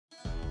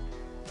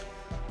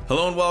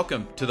Hello and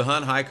welcome to the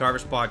Hunt Hike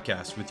Harvest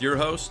Podcast with your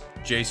hosts,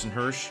 Jason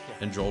Hirsch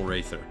and Joel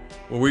Rather,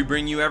 where we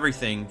bring you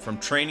everything from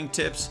training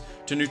tips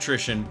to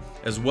nutrition,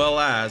 as well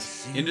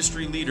as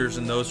industry leaders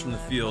and those from the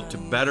field to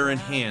better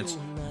enhance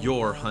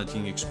your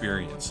hunting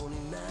experience.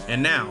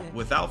 And now,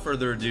 without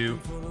further ado,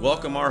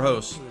 welcome our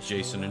hosts,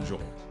 Jason and Joel.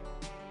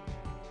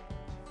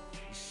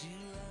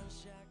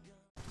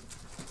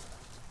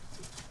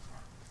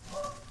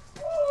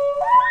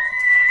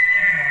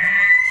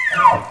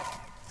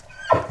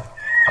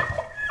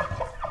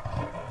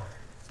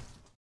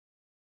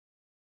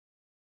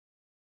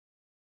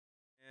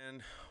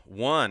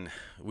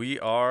 We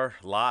are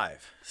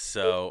live.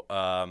 So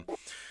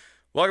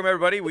welcome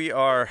everybody. We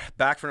are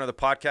back for another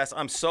podcast.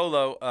 I'm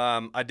solo.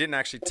 I didn't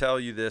actually tell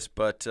you this,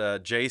 but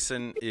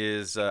Jason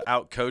is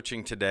out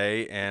coaching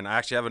today, and I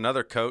actually have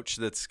another coach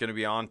that's going to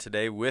be on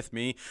today with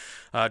me,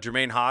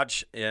 Jermaine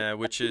Hodge,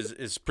 which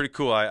is pretty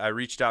cool. I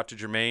reached out to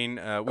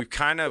Jermaine. We've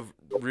kind of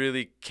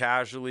really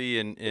casually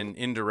and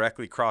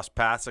indirectly crossed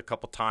paths a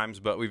couple times,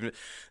 but this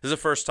is the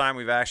first time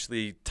we've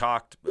actually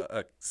talked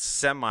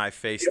semi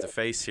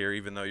face-to-face here,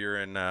 even though you're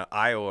in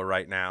Iowa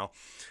right now.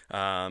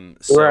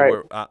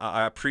 So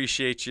I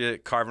appreciate you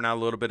carving out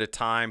a little bit of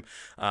time.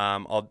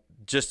 I'll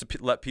just to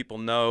let people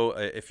know,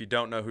 if you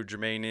don't know who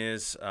Jermaine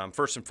is,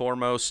 first and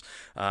foremost,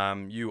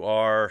 you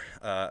are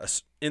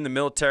in the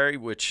military,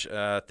 which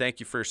thank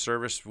you for your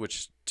service,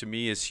 which to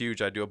me is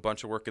huge. I do a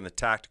bunch of work in the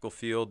tactical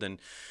field, and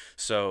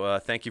so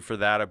thank you for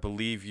that. I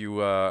believe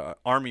you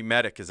Army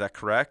medic, is that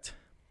correct?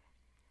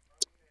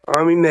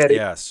 Army medic.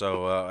 Yeah,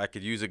 so I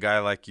could use a guy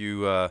like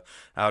you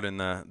out in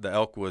the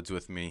elk woods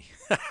with me.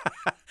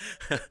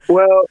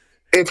 Well,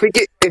 if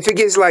it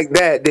gets like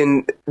that,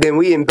 then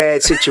we in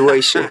bad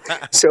situation.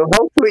 So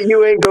hopefully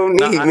you ain't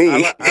gonna need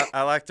me.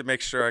 I like to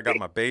make sure I got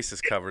my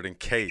bases covered in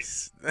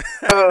case.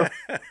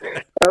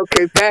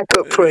 Okay,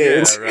 backup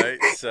plans. Yeah, right.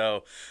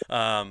 So,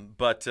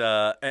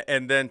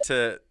 and then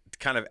to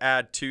kind of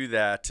add to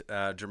that,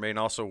 Jermaine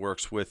also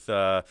works with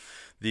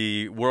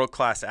the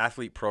world-class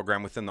athlete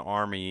program within the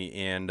Army,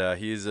 and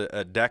he's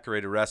a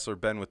decorated wrestler,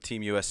 been with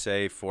Team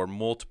USA for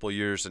multiple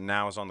years, and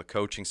now is on the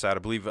coaching side, I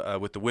believe,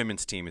 with the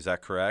women's team. Is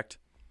that correct?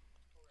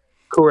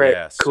 Correct.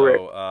 Yeah, correct.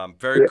 So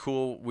very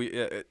cool.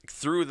 We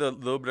through the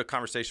little bit of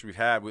conversation we've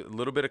had, with a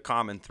little bit of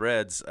common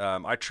threads.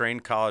 I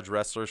trained college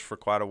wrestlers for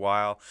quite a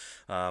while.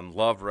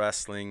 Love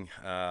wrestling.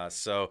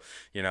 So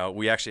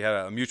we actually had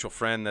a mutual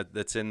friend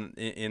that's in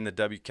the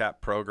WCAP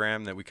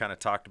program that we kind of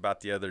talked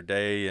about the other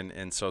day,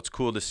 and so it's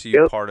cool to see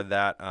you part of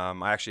that.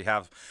 I actually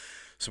have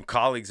some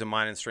colleagues of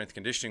mine in the strength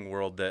conditioning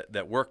world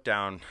that work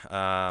down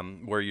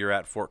where you're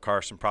at, Fort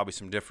Carson, probably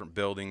some different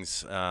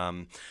buildings.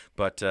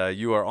 But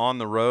you are on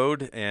the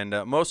road, and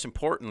most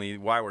importantly,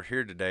 why we're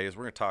here today is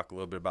we're going to talk a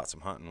little bit about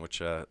some hunting,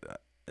 which I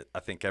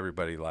think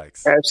everybody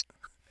likes.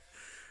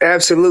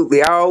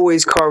 Absolutely. I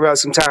always carve out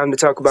some time to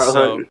talk about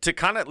hunting. To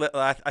kind of,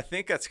 I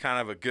think that's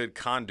kind of a good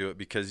conduit,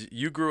 because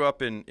you grew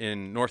up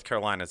in North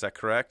Carolina. Is that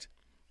correct?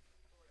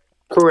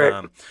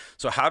 Correct.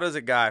 So how does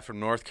a guy from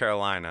North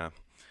Carolina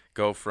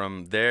go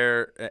from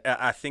there?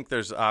 I think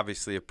there's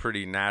obviously a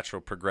pretty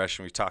natural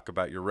progression. We talk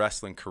about your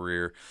wrestling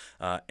career,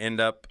 end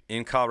up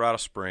in Colorado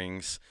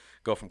Springs,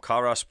 go from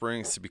Colorado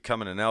Springs to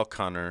becoming an elk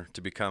hunter,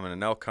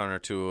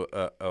 to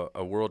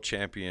a world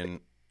champion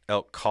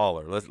elk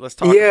caller. Let's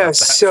talk about that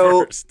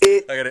so first.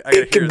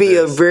 It could be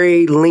a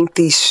very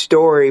lengthy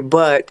story,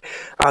 but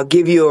I'll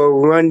give you a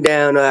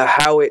rundown of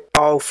how it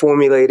all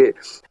formulated.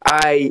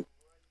 I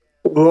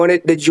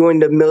wanted to join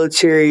the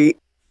military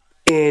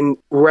and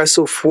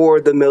wrestle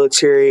for the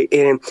military,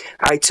 and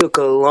I took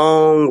a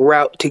long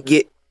route to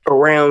get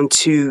around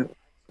to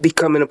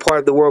becoming a part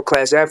of the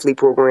world-class athlete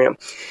program.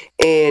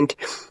 And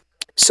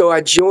so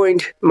I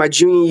joined my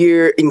junior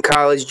year in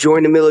college,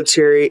 joined the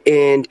military,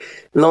 and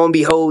lo and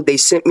behold, they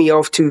sent me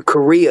off to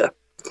Korea.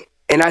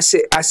 And I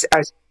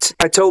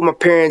I told my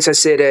parents, I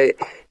said,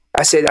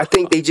 I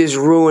think they just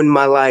ruined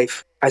my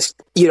life. I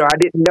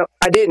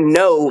didn't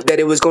know that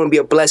it was going to be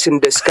a blessing in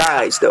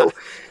disguise, though.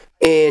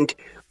 And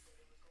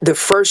the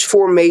first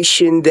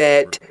formation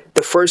that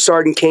the first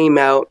sergeant came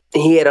out,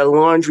 and he had a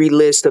laundry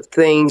list of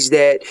things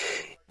that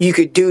you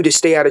could do to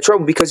stay out of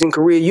trouble, because in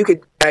Korea you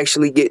could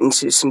actually get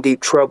into some deep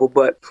trouble.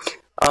 But,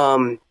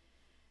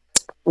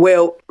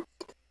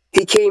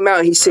 he came out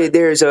and he said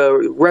there's a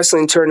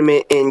wrestling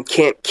tournament in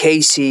Camp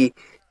Casey,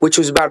 which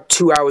was about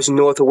 2 hours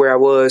north of where I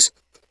was.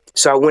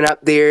 So I went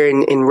out there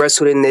and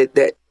wrestled in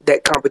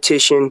that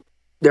competition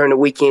during the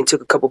weekend,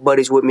 took a couple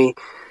buddies with me,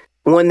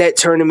 won that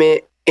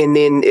tournament. And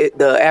then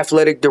the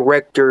athletic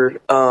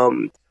director,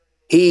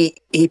 he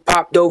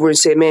popped over and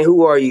said, "Man,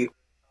 who are you?"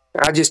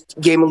 I just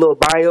gave him a little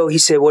bio. He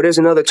said, "Well, there's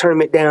another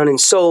tournament down in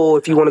Seoul.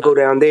 If you want to go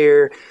down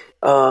there,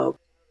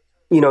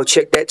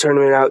 check that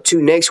tournament out too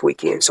next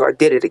weekend." So I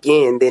did it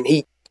again. Then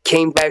he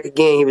came back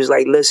again. He was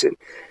like, "Listen,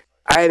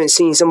 I haven't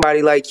seen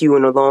somebody like you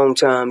in a long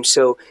time.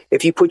 So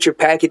if you put your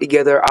packet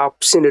together, I'll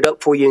send it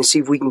up for you and see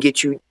if we can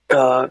get you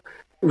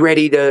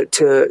ready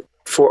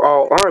for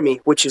All Army,"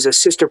 which is a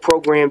sister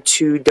program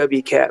to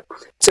WCAP.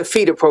 It's a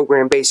feeder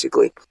program,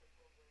 basically.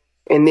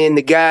 And then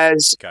the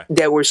guys Okay.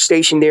 that were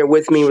stationed there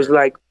with me was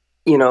like,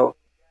 you know,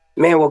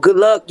 man, well, good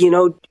luck. You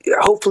know,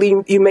 hopefully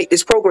you make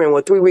this program.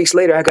 Well, 3 weeks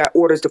later, I got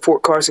orders to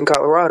Fort Carson,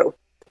 Colorado.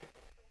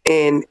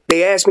 And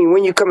they asked me,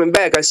 when you coming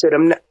back? I said,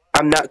 I'm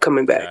not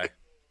coming back. Okay.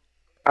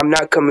 I'm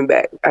not coming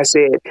back. I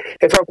said,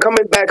 if I'm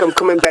coming back, I'm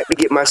coming back to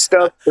get my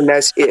stuff, and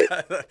that's it.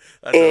 That's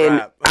and a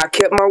wrap. I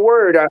kept my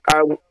word.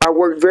 I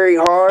worked very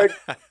hard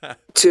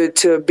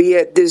to be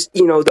at this,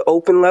 you know, the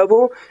open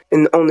level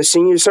and on the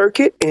senior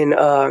circuit.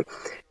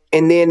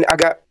 And then I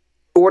got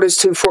orders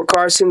to Fort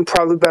Carson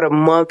probably about a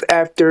month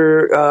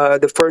after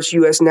the first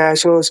U.S.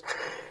 Nationals.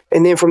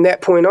 And then from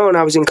that point on,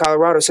 I was in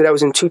Colorado. So that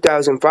was in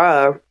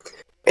 2005.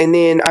 And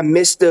then I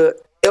missed the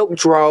elk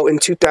draw in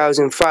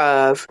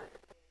 2005.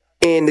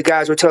 And the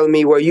guys were telling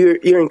me, well, you're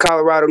in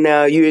Colorado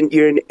now.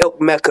 You're in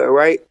elk Mecca,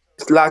 right?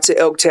 Lots of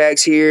elk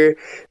tags here.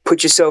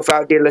 Put yourself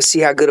out there. Let's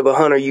see how good of a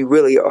hunter you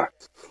really are.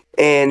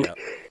 And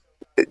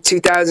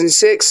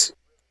 2006,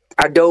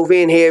 I dove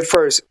in head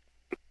first.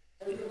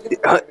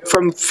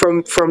 From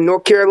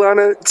North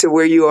Carolina to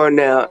where you are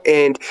now.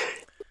 And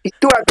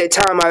throughout that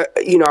time, I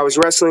was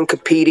wrestling,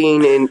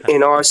 competing,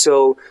 and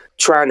also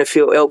trying to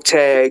fill elk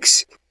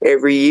tags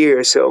every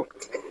year. So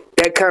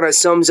that kind of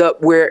sums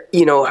up where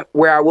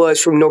I was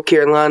from North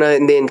Carolina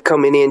and then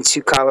coming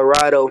into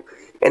Colorado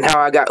and how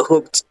I got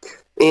hooked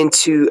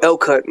into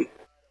elk hunting.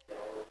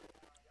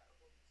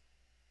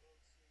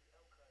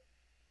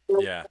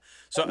 Yeah.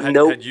 So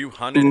had you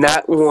hunted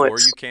not before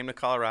once. you came to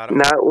Colorado?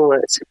 Not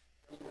once.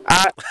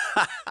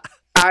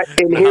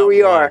 And here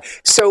we are.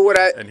 So what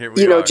I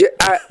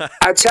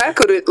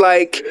tackled it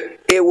like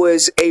it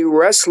was a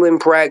wrestling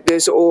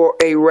practice or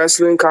a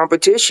wrestling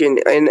competition,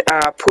 and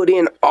I put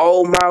in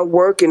all my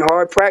work and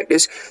hard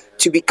practice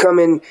to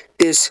becoming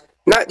this,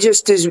 not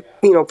just this,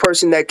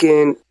 person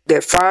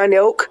that find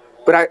elk,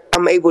 but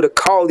I'm able to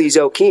call these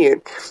elk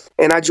in,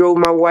 and I drove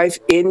my wife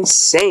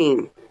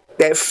insane.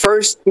 That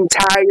first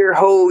entire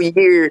whole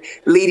year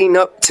leading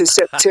up to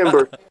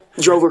September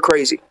drove her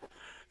crazy.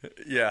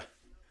 Yeah.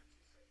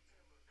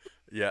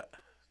 Yeah.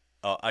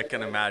 Oh, I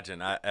can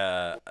imagine.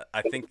 I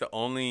think the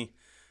only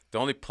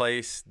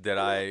place that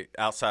I,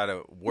 outside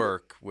of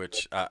work,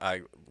 which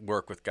I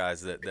work with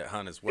guys that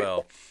hunt as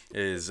well,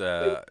 is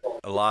a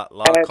lot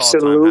of call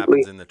time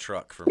happens in the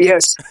truck for me.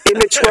 Yes, in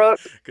the truck,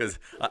 because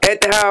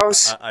at the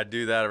house. I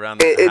do that around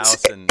the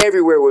house and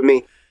everywhere with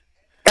me.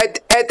 At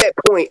that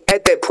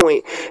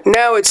point,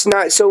 now it's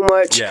not so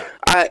much. Yeah.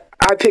 I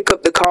pick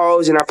up the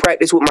calls and I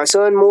practice with my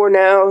son more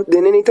now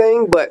than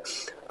anything, but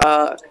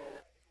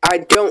I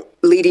don't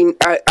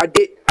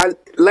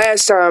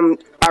last time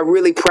I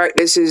really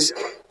practiced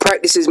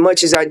as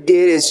much as I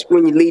did is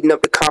when you're leading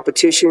up to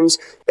competitions,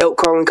 elk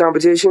calling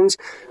competitions.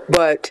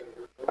 But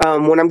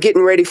when I'm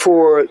getting ready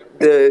for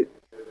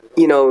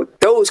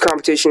those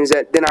competitions,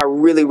 then I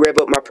really rev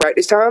up my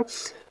practice time.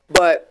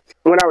 But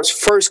when I was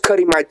first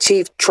cutting my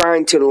teeth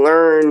trying to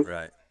learn,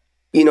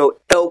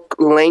 elk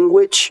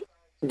language,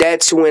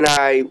 that's when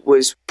I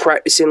was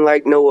practicing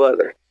like no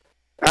other.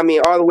 I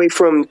mean, all the way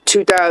from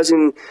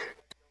beginning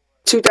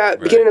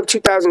of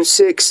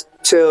 2006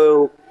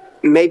 to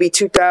maybe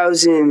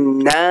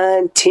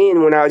 2009,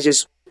 10, when I was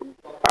just,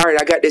 all right,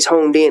 I got this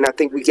honed in. I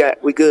think we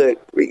good.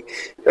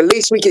 At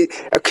least we could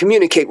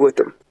communicate with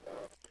them.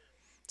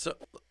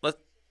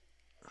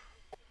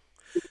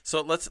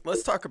 So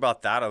let's talk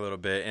about that a little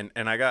bit.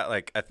 And I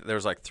got there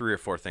was 3 or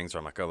 4 things where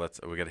I'm like,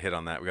 we got to hit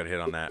on that. We got to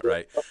hit on that,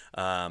 right?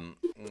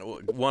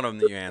 One of them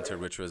that you answered,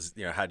 which was,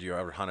 had you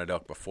ever hunted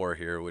elk before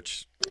here,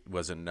 which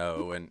was a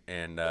no. And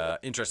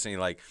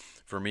interestingly,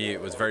 for me, it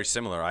was very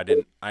similar. I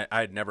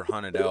had never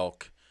hunted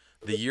elk.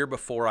 The year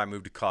before I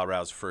moved to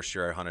Colorado was the first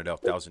year I hunted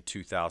elk. That was in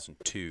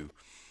 2002.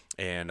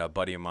 And a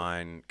buddy of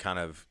mine kind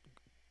of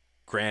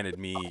granted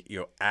me,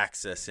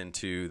 access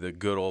into the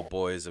good old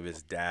boys of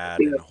his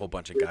dad and a whole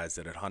bunch of guys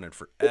that had hunted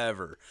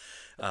forever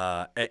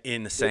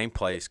in the same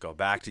place. Go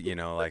back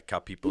to, how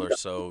people are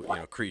so,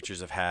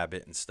 creatures of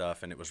habit and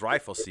stuff. And it was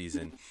rifle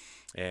season.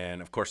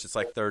 And of course it's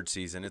like third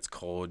season. It's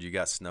cold. You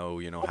got snow,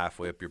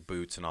 halfway up your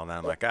boots and all that.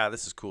 I'm like,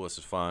 this is cool. This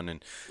is fun.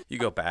 And you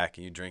go back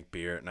and you drink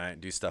beer at night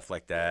and do stuff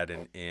like that.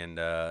 And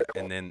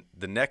then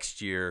the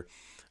next year,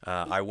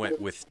 I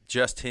went with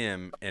just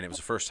him, and it was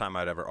the first time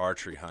I'd ever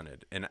archery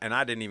hunted. And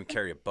I didn't even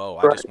carry a bow.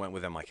 I just went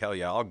with him like, hell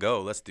yeah, I'll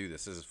go. Let's do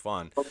this. This is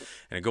fun.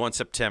 And I go in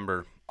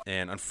September,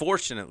 and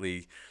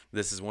unfortunately,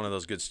 this is one of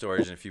those good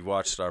stories. And if you've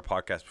watched our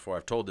podcast before,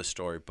 I've told this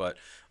story. But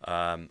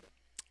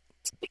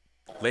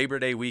Labor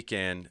Day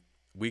weekend,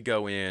 we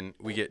go in,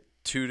 we get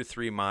 2 to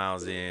 3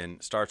 miles in,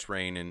 starts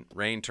raining,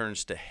 rain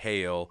turns to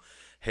hail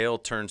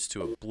turns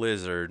to a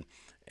blizzard.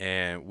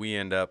 And we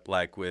end up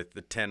with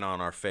the tent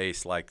on our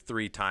face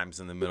 3 times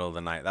in the middle of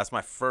the night. That's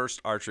my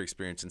first archery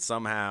experience. And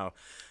somehow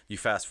you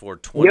fast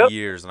forward 20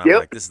 years and I'm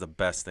like, this is the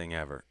best thing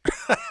ever.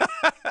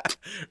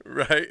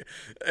 Right.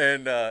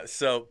 And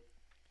kind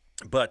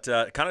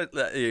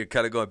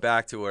of going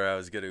back to where I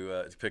was going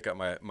to pick up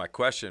my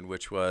question,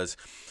 which was,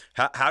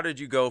 how did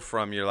you go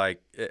from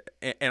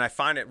and I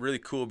find it really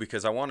cool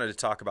because I wanted to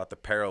talk about the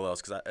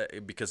parallels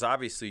because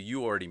obviously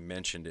you already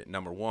mentioned it,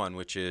 number one,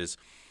 which is,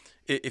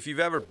 if you've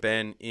ever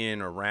been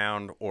in,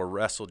 around, or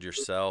wrestled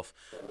yourself,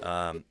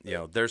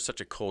 there's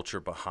such a culture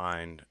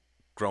behind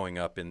growing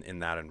up in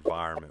that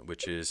environment,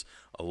 which is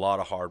a lot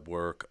of hard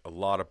work, a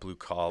lot of blue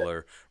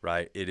collar,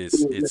 right?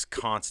 It's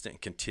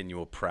constant,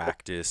 continual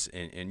practice.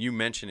 And you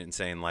mentioned it in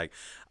saying, like,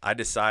 I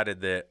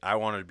decided that I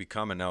wanted to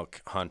become an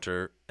elk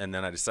hunter, and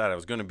then I decided I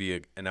was going to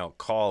be an elk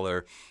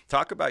caller.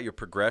 Talk about your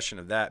progression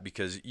of that,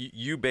 because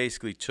you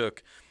basically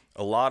took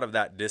a lot of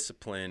that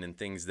discipline and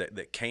things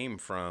that came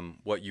from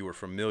what you were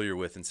familiar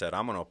with and said,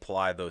 I'm going to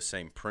apply those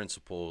same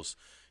principles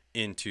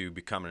into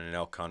becoming an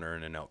elk hunter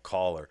and an elk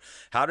caller.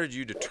 How did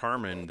you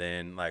determine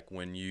then, like,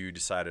 when you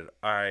decided,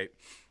 all right,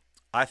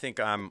 I think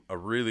I'm a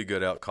really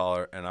good elk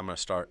caller and I'm going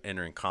to start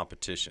entering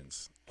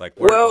competitions? Like,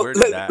 where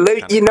did that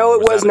it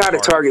was not a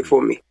target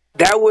for me.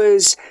 That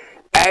was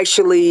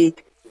actually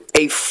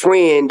a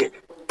friend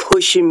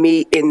pushing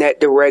me in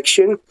that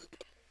direction.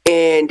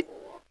 And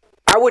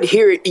I would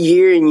hear it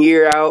year in,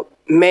 year out.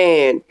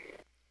 Man,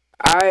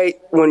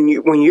 when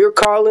you're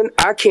calling,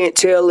 I can't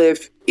tell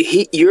if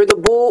you're the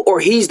bull or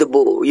he's the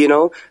bull.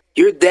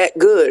 You're that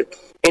good.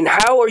 And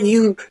how are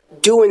you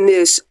doing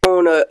this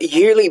on a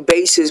yearly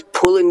basis,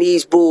 pulling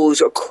these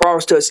bulls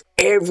across us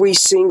every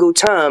single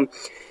time?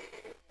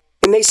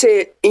 And they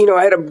said,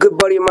 I had a good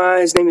buddy of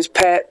mine. His name is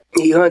Pat.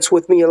 He hunts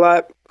with me a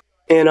lot.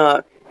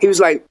 And he was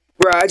like,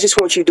 bro, I just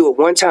want you to do it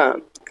one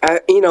time. And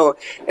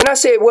I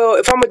said, well,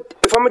 if I'm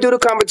gonna do the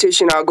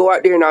competition, I'll go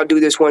out there and I'll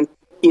do this one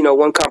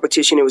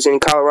competition. It was in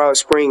Colorado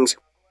Springs.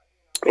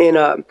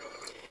 And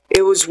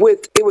it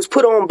was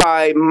put on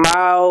by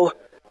Mile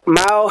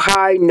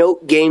High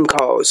Note Game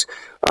Calls,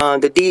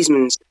 the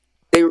Deesmans.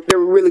 They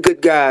were really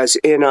good guys,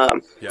 and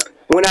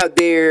went out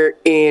there,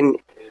 and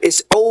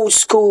it's old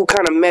school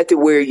kind of method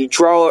where you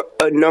draw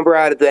a number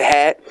out of the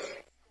hat,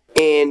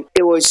 and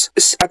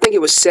I think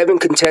it was 7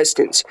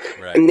 contestants,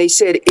 right. And they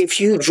said if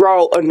you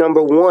draw a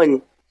number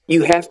 1,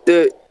 you have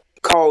to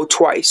call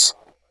twice,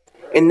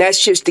 and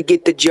that's just to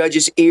get the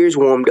judges' ears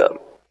warmed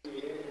up.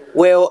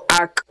 Well,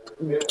 I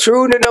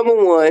drew the number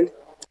 1,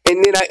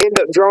 and then I ended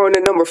up drawing the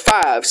number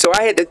 5. So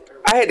I had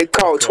to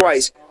call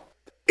twice.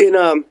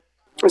 And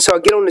so I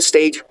get on the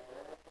stage,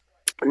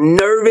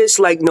 nervous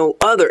like no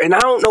other. And I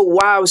don't know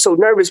why I was so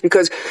nervous,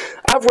 because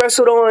I've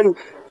wrestled on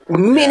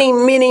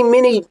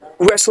many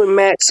wrestling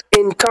mats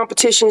in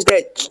competitions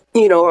that,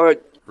 are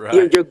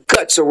right. Your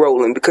guts are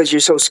rolling because you're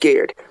so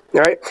scared.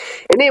 All right.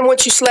 And then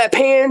once you slap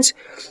hands.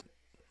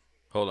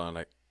 Hold on.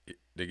 Did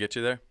it get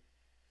you there?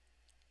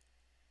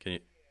 Can you?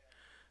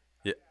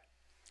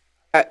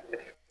 Yeah.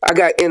 I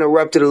got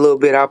interrupted a little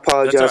bit. I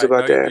apologize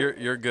about that.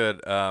 You're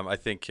good. I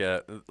think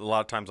a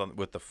lot of times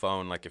with the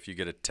phone, like if you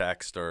get a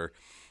text or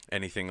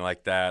anything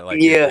like that,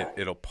 like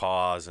it'll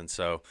pause, and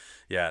so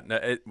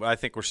I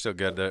think we're still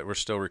good. We're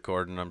still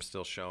recording. I'm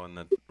still showing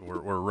that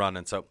we're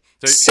running. So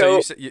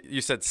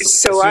you said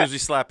as soon as you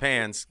slap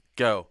hands,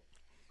 go.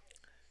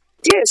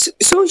 Yes,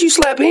 as soon as you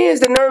slap hands,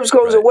 the nerves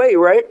goes away,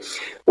 right?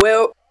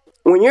 Well,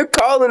 when you're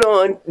calling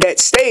on that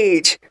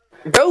stage,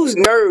 those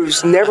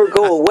nerves never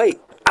go away.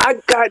 I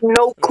got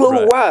no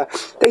clue why.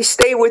 They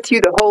stay with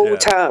you the whole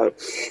time.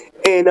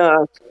 And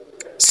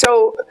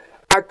so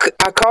I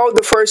called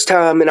the first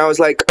time, and I was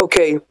like,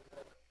 okay.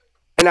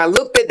 And I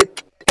looked at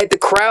the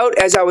crowd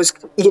as I was,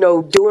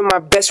 doing my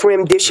best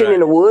rendition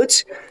in the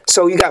woods.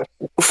 So you got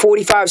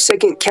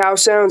 45-second cow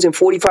sounds and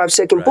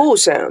 45-second bull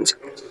sounds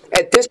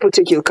at this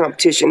particular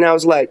competition. And I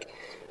was like,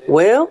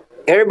 well,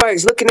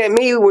 everybody's looking at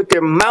me with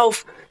their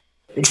mouth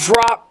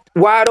dropped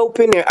wide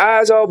open, their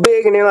eyes all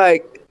big, and they're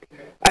like,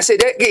 I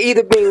said that could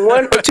either be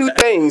one or two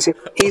things.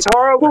 He's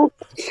horrible,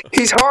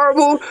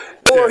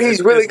 or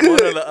he's really good.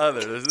 One or the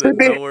other. There's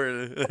no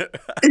word.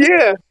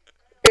 Yeah.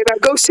 And I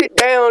go sit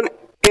down,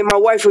 and my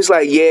wife was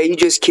like, yeah, you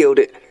just killed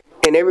it.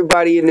 And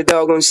everybody in the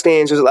doggone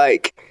stands was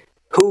like,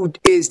 who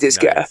is this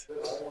guy?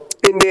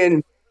 And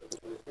then,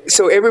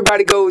 so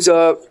everybody goes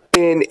up,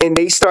 and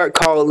they start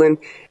calling.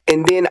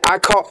 And then I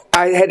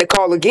had to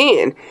call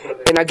again,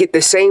 and I get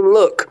the same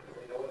look.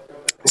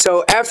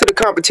 So after the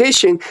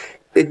competition,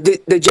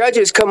 the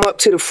judges come up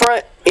to the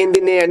front, and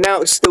then they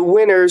announce the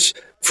winners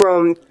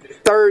from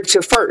 3rd to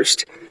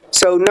 1st.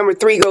 So number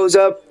 3 goes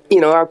up,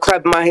 I'll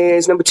clap my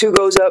hands. Number 2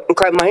 goes up and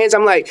clap my hands.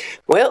 I'm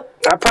like, well,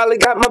 I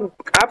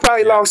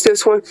probably lost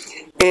this one.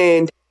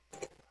 And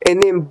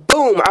then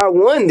boom, I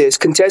won this.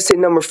 Contestant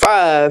number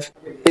 5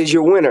 is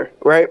your winner,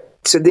 right?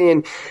 So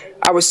then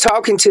I was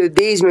talking to the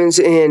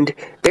Deesmans, and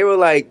they were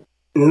like,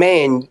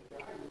 man,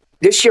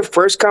 this your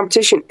first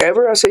competition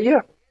ever? I said,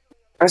 yeah.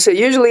 I said,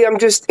 usually I'm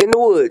just in the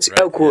woods,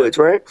 elk woods,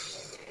 right?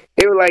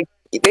 They were like,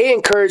 they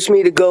encouraged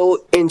me to go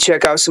and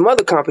check out some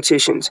other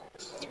competitions.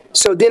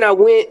 So then I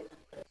went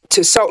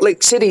to Salt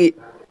Lake City,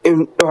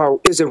 and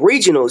is a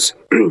regionals,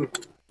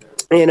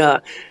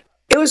 and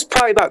it was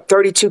probably about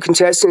 32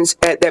 contestants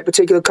at that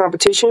particular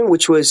competition,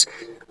 which was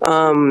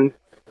Western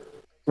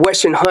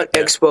Hunt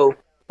Expo,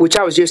 which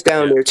I was just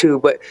down there too.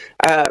 But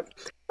I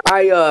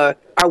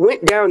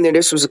went down there.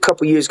 This was a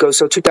couple years ago,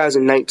 so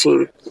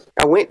 2019.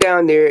 I went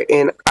down there,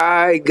 and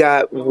I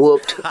got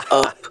whooped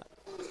up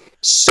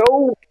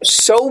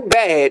so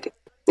bad.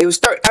 It was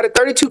out of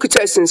 32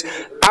 contestants,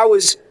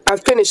 I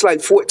finished like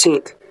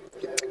 14th.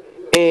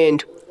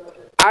 And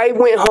I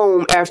went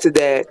home after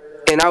that,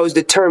 and I was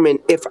determined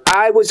if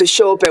I was to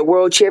show up at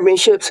World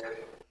Championships,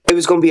 it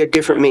was going to be a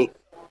different me.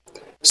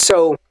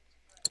 So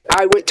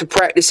I went to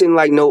practicing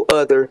like no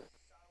other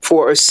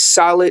for a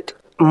solid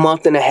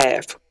month and a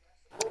half.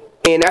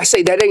 And I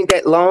say that ain't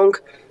that long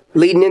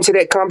leading into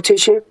that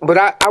competition, but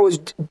I was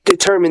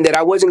determined that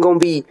I wasn't going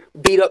to be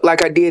beat up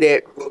like I did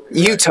at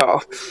Utah.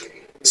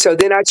 So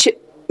then I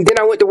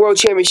went to World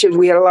Championships.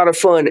 We had a lot of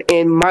fun,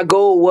 and my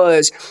goal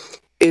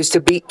is to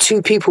beat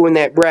 2 people in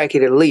that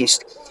bracket at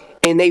least.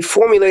 And they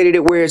formulated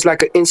it where it's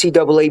like an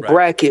NCAA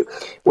bracket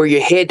where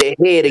you're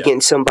head-to-head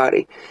against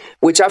somebody,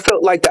 which I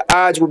felt like the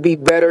odds would be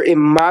better in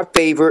my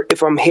favor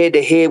if I'm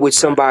head-to-head with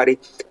somebody,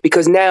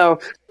 because now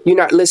you're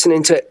not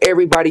listening to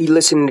everybody, you're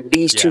listening to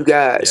these 2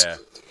 guys. Yeah.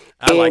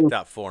 I like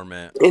that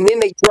format. And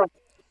then they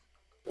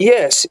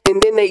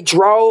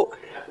draw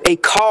a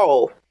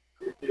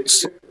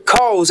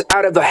calls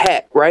out of a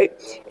hat, right?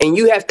 And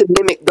you have to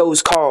mimic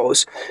those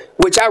calls,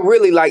 which I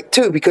really like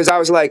too, because I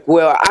was like,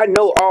 well, I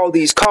know all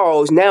these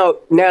calls. Now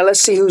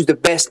let's see who's the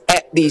best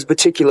at these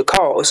particular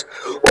calls,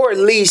 or at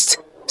least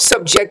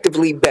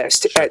subjectively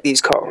best at these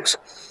calls.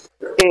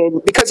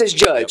 And because it's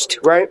judged,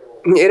 right?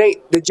 It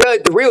ain't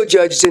the real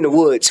judge is in the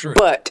woods, True.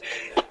 But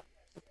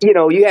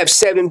you have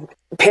 7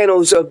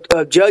 panels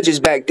of judges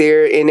back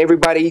there, and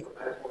everybody,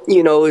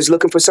 is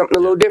looking for something a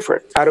little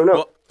different. I don't know.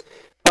 Well,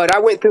 but I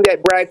went through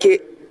that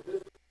bracket,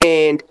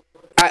 and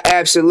I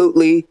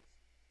absolutely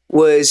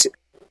was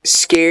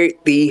scared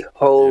the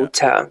whole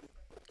time.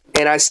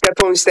 And I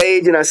stepped on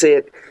stage, and I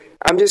said,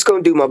 I'm just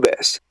going to do my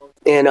best.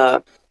 And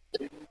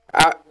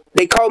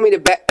they called me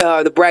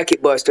the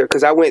bracket buster,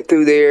 because I went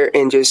through there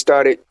and just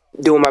started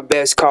doing my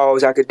best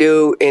calls I could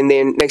do. And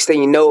then next thing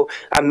you know,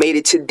 I made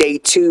it to day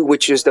 2,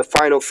 which is the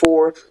final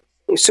 4.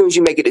 As soon as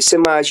you make it to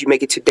semis, you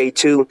make it to day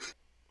 2.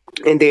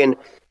 And then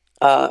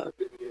I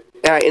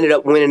ended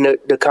up winning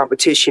the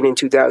competition in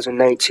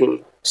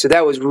 2019. So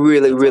that was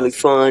really, really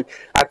fun.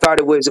 I thought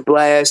it was a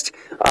blast.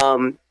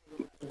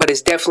 But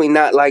it's definitely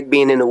not like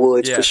being in the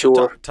woods, for sure.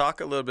 So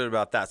talk a little bit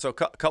about that. So a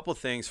couple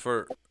things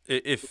for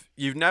if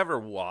you've never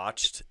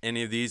watched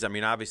any of these. I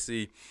mean,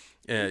 obviously,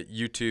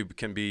 YouTube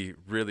can be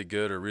really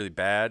good or really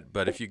bad,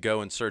 but if you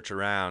go and search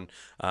around,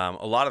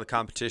 a lot of the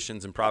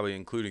competitions, and probably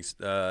including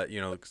some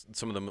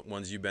of the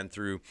ones you've been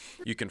through,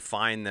 you can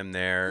find them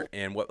there.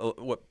 And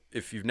what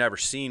if you've never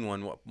seen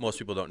one, what most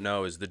people don't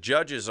know is the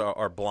judges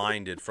are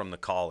blinded from the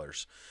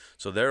callers.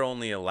 So they're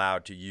only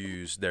allowed to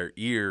use their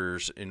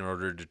ears in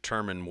order to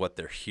determine what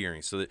they're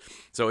hearing.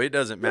 So it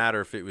doesn't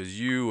matter if it was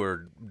you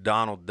or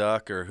Donald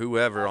Duck or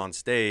whoever on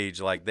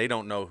stage, like they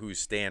don't know who's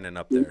standing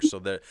up there. So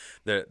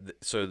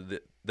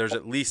there's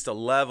at least a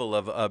level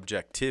of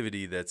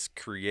objectivity that's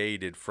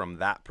created from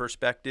that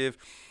perspective.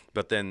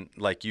 But then,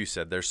 like you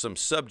said, there's some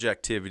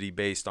subjectivity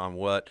based on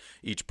what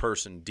each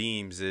person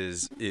deems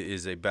is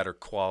a better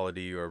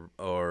quality or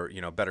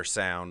better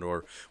sound,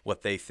 or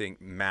what they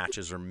think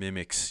matches or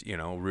mimics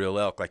real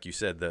elk, like you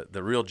said,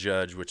 the real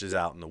judge, which is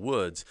out in the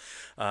woods.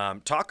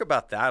 Talk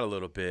about that a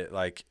little bit,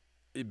 like,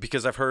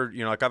 because I've heard,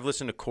 like I've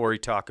listened to Corey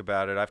talk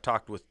about it. I've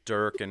talked with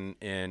Dirk, and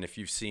if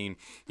you've seen,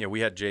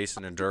 we had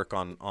Jason and Dirk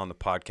on the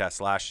podcast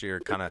last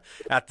year, kind of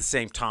at the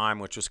same time,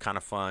 which was kind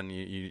of fun.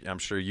 I'm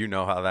sure you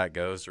know how that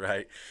goes,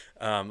 right?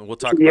 We'll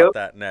talk about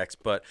that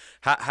next. But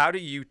how do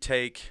you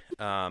take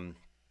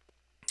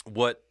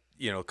what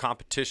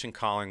competition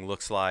calling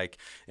looks like,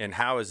 and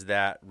how has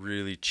that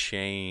really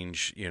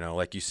changed?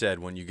 Like you said,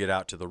 when you get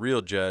out to the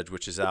real judge,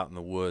 which is out in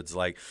the woods,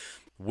 like,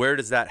 where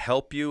does that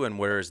help you, and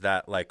where is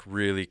that like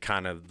really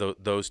kind of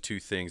those two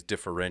things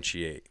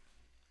differentiate?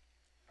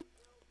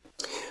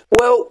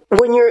 Well,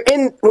 when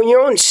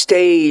you're on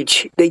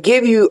stage, they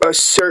give you a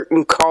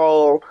certain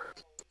call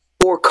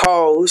or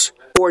calls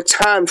or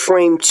time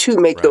frame to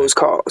make those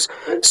calls.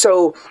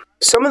 So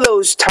some of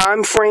those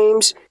time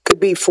frames could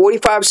be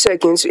 45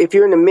 seconds if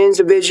you're in the men's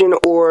division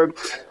or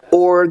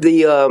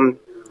the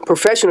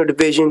professional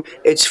division.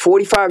 It's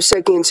 45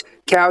 seconds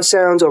cow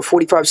sounds or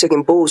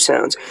 45-second bull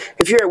sounds.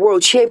 If you're at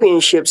World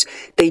Championships,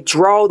 they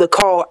draw the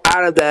call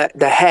out of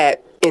the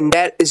hat, and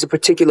that is a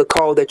particular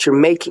call that you're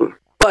making.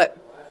 But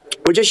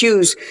we'll just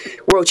use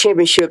World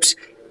Championships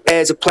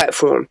as a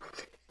platform.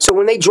 So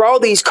when they draw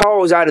these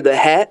calls out of the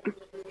hat,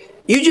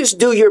 you just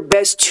do your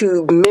best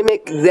to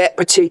mimic that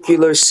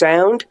particular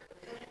sound.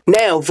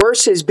 Now,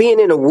 versus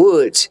being in the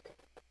woods,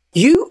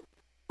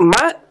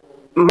 my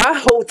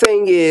whole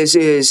thing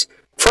is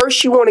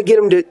first you want to get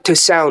him to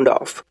sound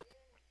off.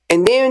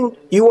 And then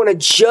you want to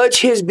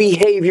judge his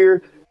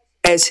behavior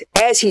as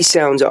he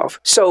sounds off.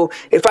 So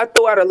if I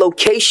throw out a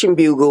location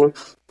bugle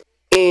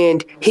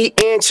and he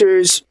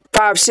answers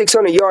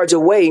 500-600 yards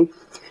away,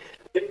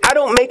 I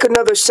don't make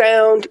another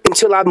sound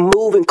until I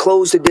move and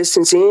close the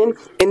distance in.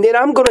 And then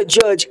I'm going to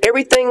judge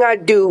everything I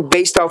do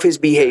based off his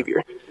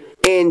behavior.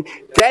 And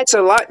that's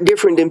a lot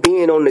different than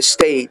being on the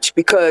stage,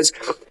 because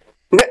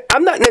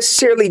I'm not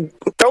necessarily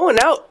throwing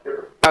out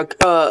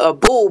a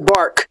bull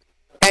bark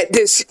at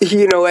this,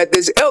 at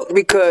this elk,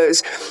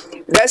 because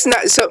that's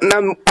not something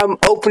I'm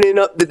opening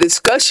up the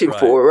discussion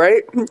for,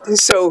 right?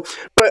 So,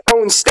 but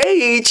on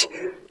stage,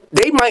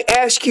 they might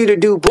ask you to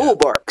do bull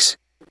barks,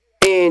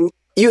 and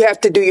you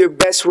have to do your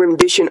best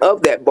rendition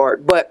of that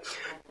bark. But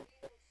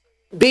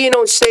being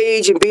on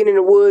stage and being in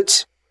the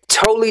woods,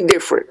 totally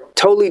different.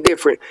 Totally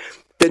different.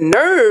 The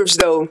nerves,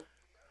 though,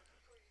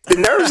 the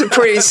nerves are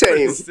pretty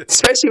same,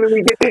 especially when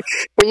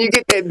you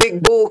get that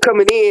big bull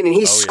coming in and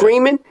he's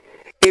screaming.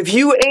 If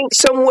you ain't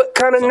somewhat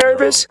kind of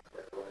nervous,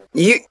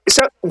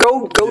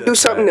 go do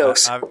something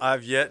else.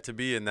 I've yet to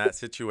be in that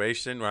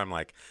situation where I'm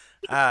like,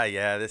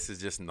 yeah, this is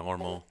just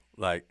normal.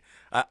 Like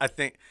I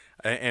think,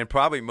 and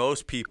probably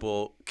most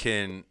people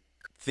can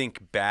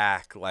think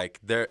back, like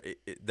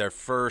their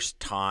first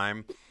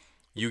time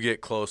you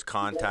get close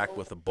contact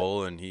with a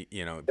bull and he,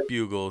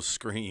 bugles,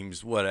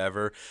 screams,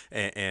 whatever,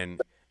 and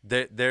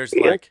there's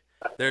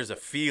a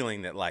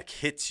feeling that like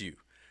hits you,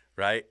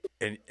 right?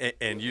 And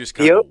you just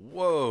kind of,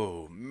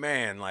 whoa,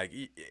 man, like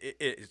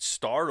it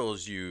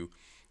startles you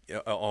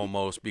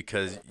almost,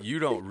 because you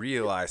don't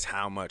realize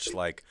how much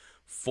like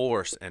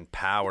force and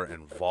power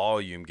and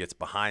volume gets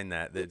behind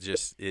that. That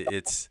just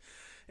it's,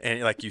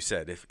 and like you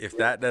said, if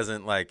that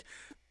doesn't, like,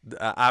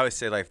 I always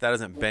say, like, if that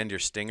doesn't bend your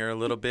stinger a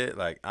little bit,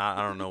 like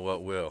I don't know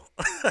what will.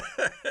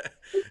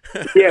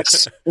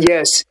 Yes,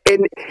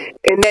 and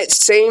that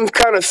same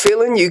kind of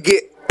feeling you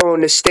get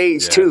on the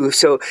stage too.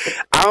 So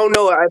I don't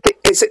know. I think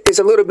it's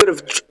a little bit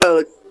of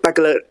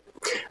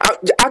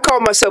I call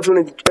myself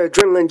an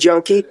adrenaline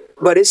junkie,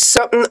 but it's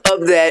something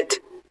of that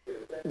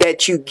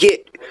you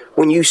get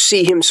when you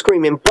see him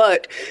screaming.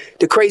 But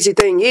the crazy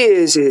thing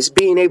is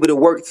being able to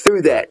work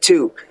through that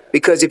too.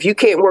 Because if you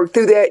can't work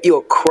through that,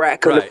 you'll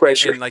crack under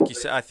pressure. And like you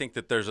said, I think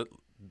that there's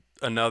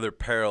another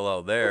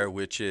parallel there,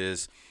 which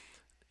is,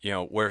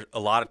 where a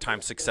lot of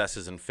times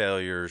successes and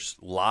failures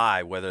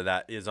lie, whether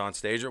that is on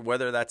stage or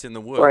whether that's in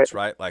the woods,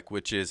 right? Like,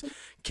 which is,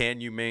 can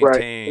you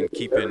maintain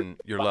keeping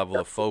your level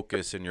of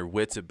focus and your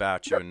wits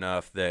about you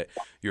enough that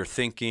you're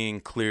thinking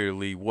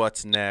clearly,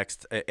 what's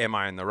next? Am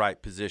I in the right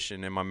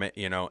position? Am I,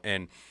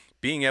 and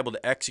being able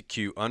to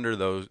execute under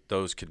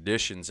those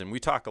conditions. And we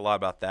talk a lot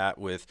about that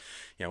with,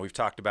 we've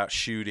talked about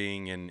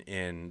shooting,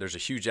 and there's a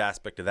huge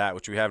aspect of that,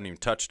 which we haven't even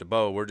touched a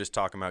bow. We're just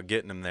talking about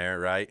getting them there,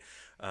 right?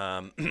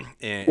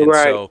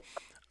 So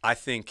I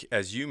think,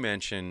 as you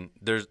mentioned,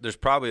 there's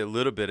probably a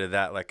little bit of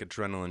that, like,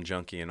 adrenaline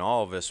junkie in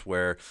all of us,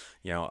 where,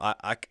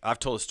 I've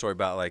told a story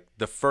about, like,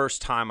 the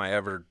first time I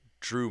ever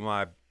drew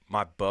my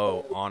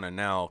bow on an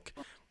elk,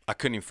 I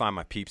couldn't even find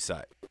my peep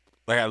sight.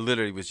 Like, I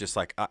literally was just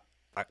like, I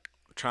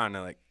trying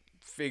to, like,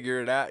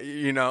 figure it out,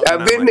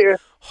 I've been there.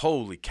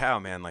 Holy cow,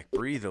 man, like,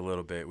 breathe a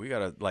little bit. We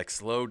gotta, like,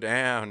 slow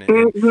down.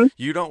 And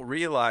you don't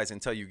realize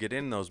until you get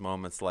in those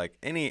moments, like,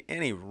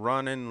 any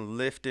running,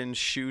 lifting,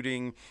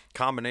 shooting,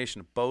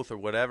 combination of both or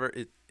whatever,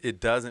 it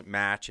doesn't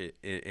match it,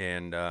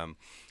 and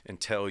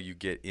until you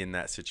get in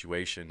that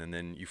situation, and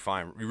then you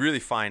really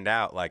find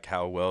out, like,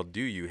 how well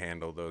do you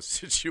handle those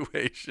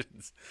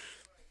situations.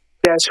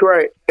 That's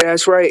right.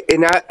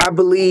 And I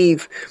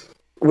believe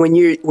when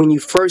you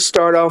first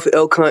start off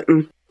elk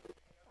hunting,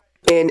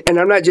 and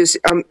I'm not just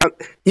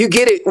you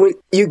get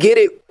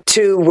it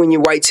too when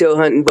you're whitetail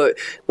hunting, but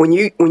when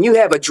you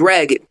have a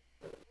dragon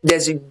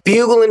that's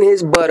bugling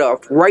his butt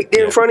off right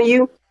there in front of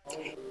you,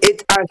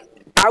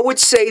 I would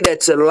say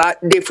that's a lot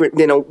different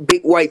than a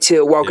big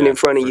whitetail walking in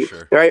front of you,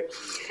 right?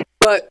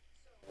 But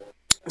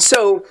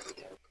so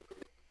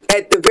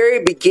at the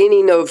very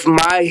beginning of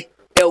my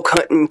elk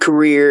hunting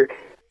career,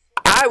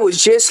 I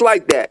was just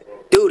like that.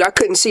 Dude, I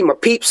couldn't see my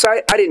peep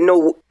sight. I didn't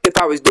know if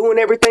I was doing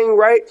everything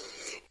right.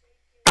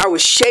 I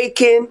was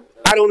shaking.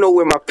 I don't know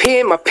where my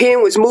pen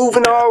was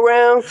moving all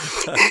around.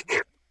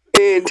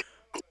 And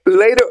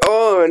later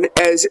on,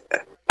 as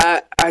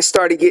I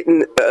started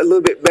getting a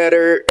little bit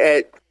better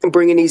at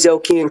bringing these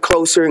elk in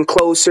closer and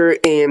closer,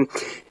 and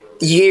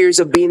years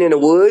of being in the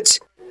woods,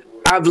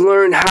 I've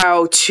learned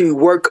how to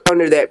work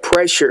under that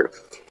pressure.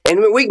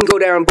 And we can go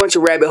down a bunch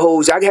of rabbit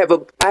holes. I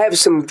have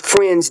some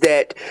friends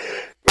that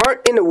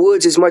aren't in the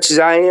woods as much as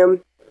I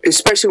am,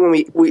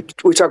 especially when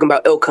we're talking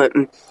about elk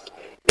hunting.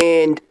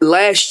 And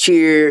last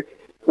year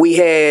we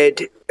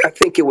had, I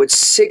think it was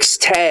 6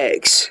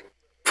 tags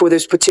for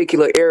this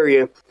particular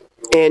area,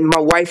 and my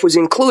wife was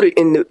included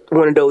in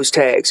one of those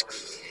tags.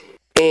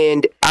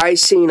 And I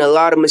seen a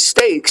lot of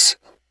mistakes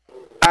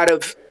out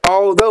of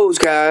all those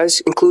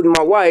guys, including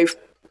my wife,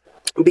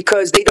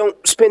 because they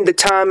don't spend the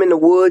time in the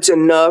woods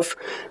enough.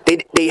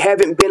 They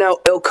haven't been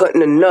out elk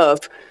hunting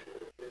enough.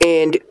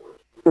 And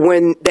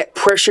when that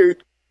pressure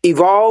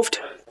evolved,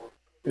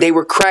 they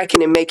were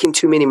cracking and making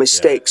too many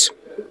mistakes.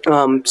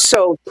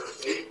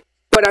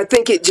 But I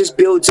think it just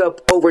builds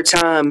up over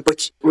time.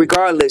 But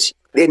regardless,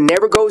 it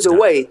never goes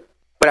away.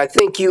 But I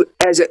think you,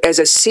 as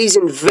a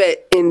seasoned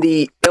vet in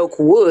the elk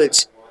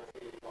woods,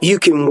 you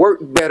can work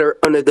better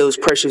under those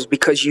pressures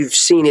because you've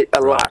seen it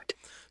a lot.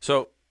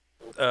 So,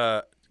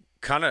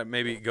 kind of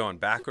maybe going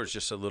backwards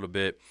just a little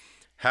bit,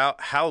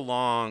 how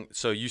long?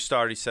 So you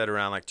said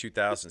around like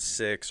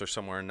 2006 or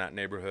somewhere in that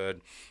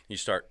neighborhood. You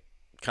start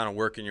kind of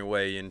working your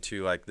way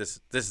into like this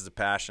is a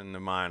passion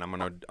of mine. I'm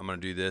gonna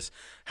do this.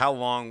 How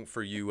long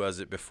for you was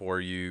it before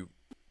you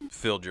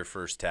filled your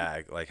first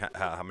tag? Like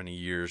how many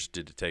years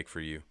did it take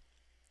for you?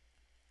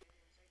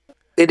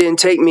 It didn't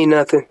take me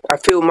nothing. I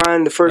filled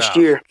mine the first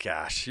year.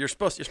 Gosh, you're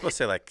supposed to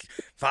say like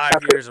 5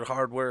 years of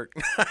hard work.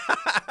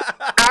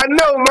 I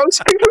know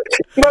most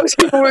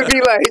people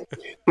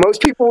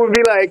would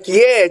be like,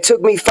 yeah, it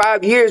took me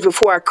 5 years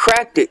before I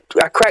cracked it.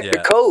 I cracked the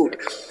code.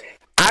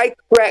 I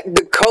cracked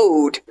the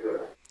code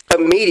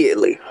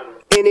immediately,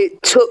 and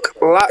it took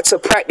lots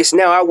of practice.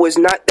 Now, I was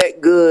not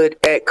that good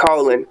at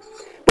calling,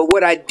 but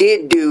what I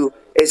did do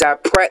is I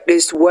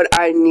practiced what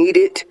I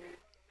needed,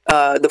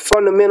 the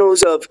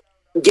fundamentals of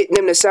getting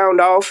them to sound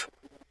off,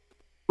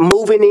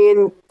 moving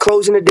in,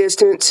 closing the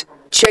distance,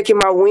 checking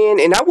my wind.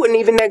 And I wasn't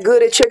even that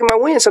good at checking my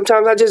wind.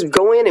 Sometimes I just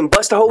go in and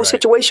bust the whole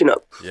situation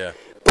up. Yeah.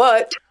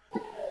 But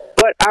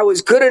I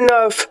was good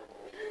enough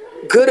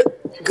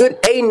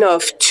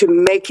to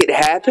make it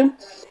happen.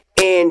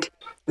 And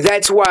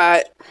that's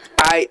why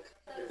I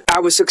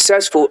was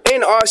successful.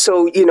 And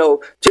also,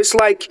 just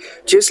like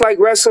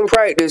wrestling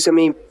practice, I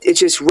mean, it's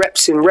just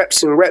reps and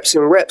reps and reps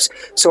and reps.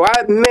 So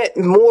I met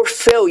more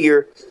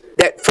failure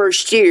that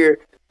first year,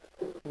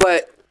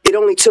 but it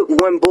only took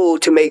one bull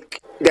to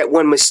make that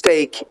one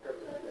mistake,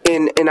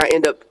 and I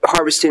end up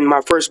harvesting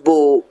my first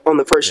bull on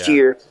the first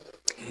year.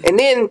 And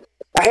then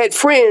I had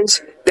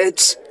friends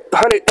that's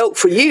hunted elk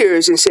for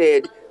years and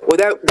said, well,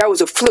 that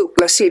was a fluke.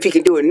 Let's see if he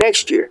can do it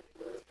next year.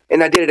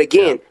 And I did it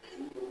again.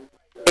 Yeah.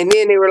 And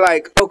then they were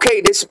like,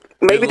 okay, this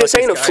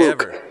ain't a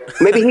fluke. Ever.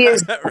 Maybe he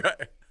is.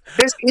 Right.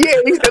 He's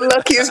the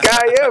luckiest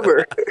guy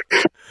ever.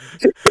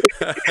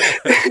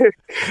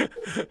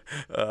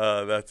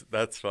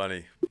 That's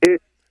funny.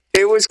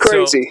 It was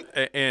crazy.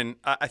 So, and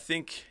I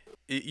think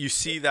you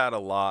see that a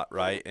lot,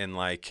 right? And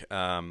like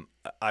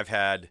I've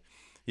had,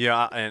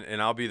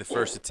 and I'll be the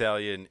first to tell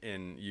you,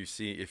 and you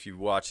see if you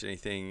watched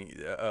anything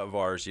of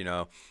ours,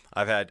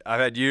 I've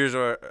had years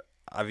where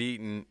I've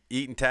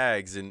eaten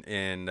tags, and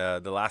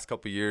the last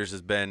couple of years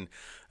has been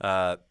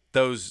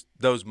those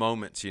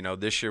moments.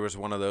 This year was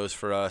one of those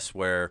for us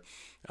where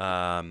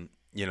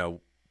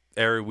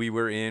area we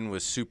were in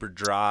was super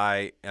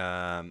dry.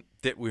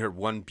 That we heard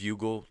one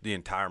bugle the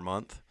entire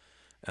month.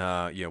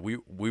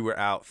 We were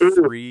out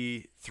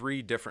three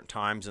different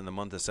times in the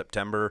month of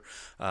September.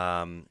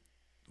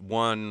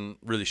 One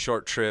really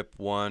short trip,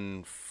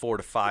 one 4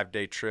 to 5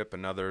 day trip,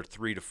 another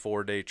 3 to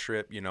 4 day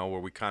trip, where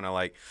we kind of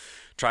like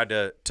tried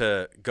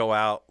to go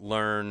out,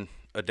 learn,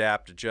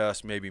 adapt,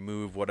 adjust, maybe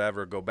move,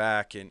 whatever, go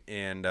back. And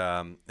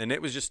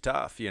it was just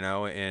tough,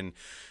 and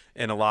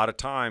a lot of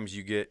times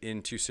you get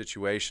into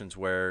situations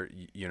where,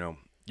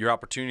 your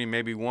opportunity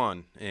may be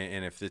one.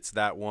 And if it's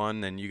that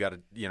one, then you got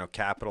to,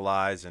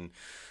 capitalize. And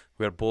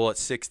we had a bull at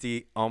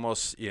 60,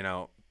 almost,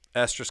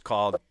 estrus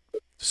called,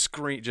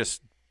 scream,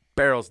 just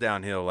barrels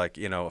downhill like,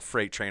 a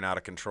freight train out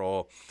of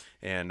control.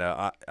 And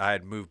I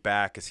had moved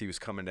back as he was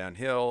coming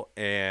downhill.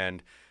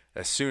 And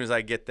as soon as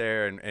I get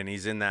there and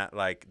he's in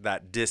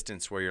that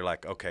distance where you're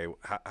like, okay,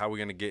 how are we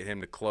going to get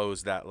him to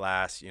close that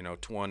last,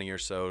 20 or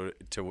so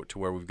to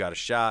where we've got a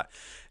shot?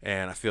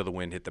 And I feel the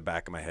wind hit the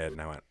back of my head,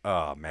 and I went,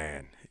 oh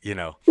man,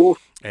 Ooh.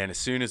 And as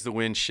soon as the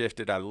wind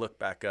shifted, I looked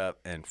back up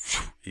and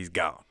he's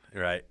gone.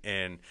 Right.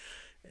 And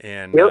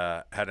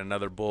had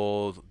another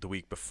bull the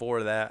week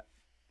before that.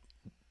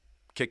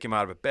 Kick him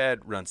out of a bed,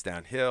 runs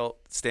downhill,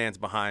 stands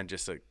behind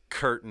just a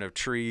curtain of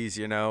trees,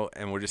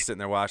 and we're just sitting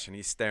there watching.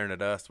 He's staring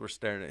at us. We're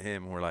staring at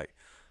him, and we're like,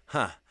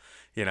 huh,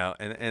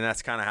 and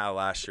that's kind of how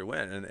last year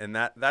went. And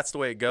that's the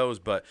way it goes.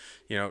 But,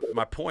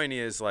 my point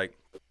is, like,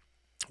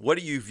 what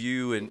do you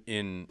view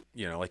in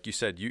like you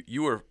said,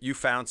 you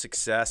found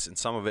success, and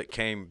some of it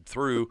came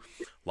through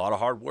a lot of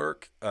hard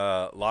work,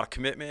 a lot of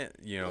commitment,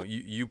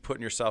 you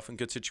putting yourself in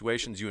good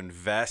situations, you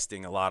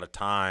investing a lot of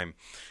time.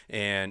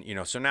 And,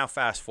 so now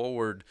fast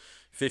forward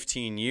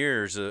 15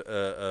 years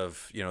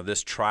of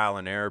this trial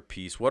and error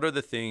piece. What are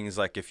the things,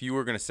 like, if you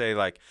were going to say,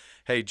 like,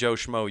 hey, Joe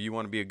Schmo, you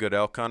want to be a good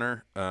elk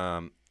hunter?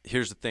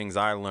 Here's the things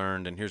I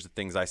learned, and here's the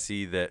things I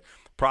see that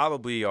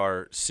probably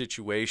are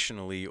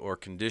situationally or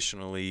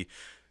conditionally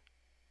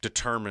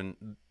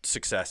determine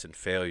success and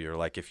failure.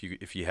 Like if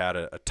you had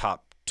a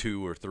top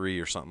 2 or 3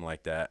 or something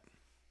like that.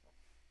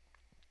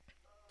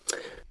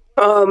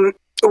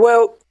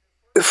 Well,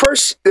 the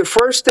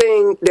first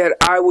thing that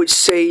I would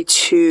say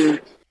to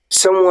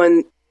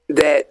someone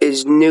that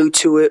is new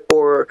to it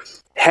or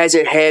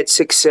hasn't had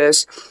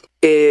success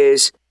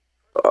is,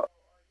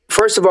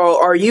 first of all,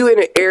 are you in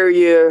an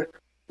area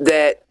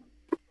that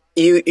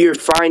you're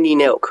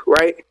finding elk,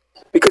 right?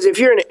 Because if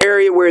you're in an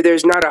area where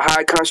there's not a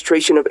high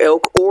concentration of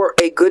elk or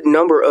a good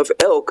number of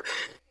elk,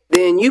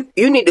 then you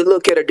need to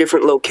look at a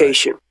different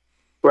location,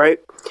 right?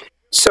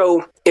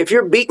 So if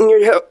you're beating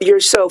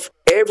yourself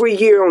every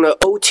year on an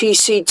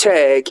OTC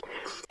tag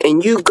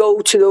and you go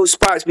to those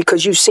spots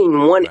because you've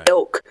seen one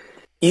elk,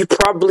 you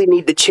probably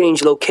need to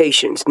change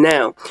locations.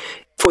 Now,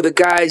 for the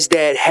guys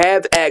that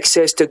have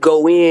access to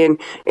go in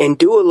and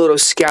do a little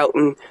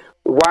scouting,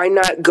 why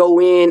not go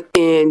in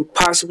and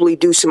possibly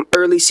do some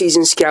early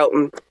season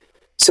scouting,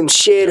 some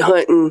shed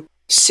hunting,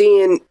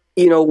 seeing,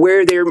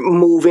 where they're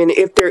moving,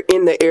 if they're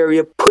in the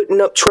area,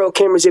 putting up trail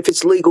cameras if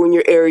it's legal in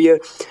your area,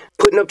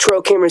 putting up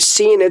trail cameras,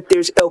 seeing if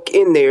there's elk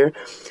in there,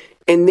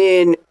 and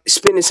then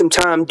spending some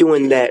time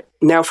doing that.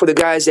 Now, for the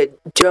guys that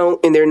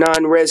don't and they're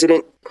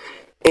non-resident,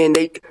 and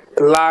a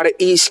lot of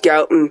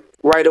e-scouting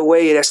right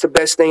away, that's the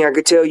best thing I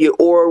could tell you.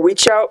 Or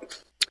reach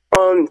out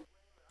on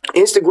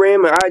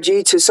Instagram and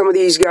IG to some of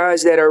these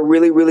guys that are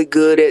really, really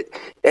good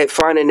at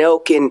finding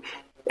elk, and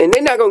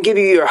they're not gonna give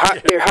you their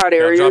hot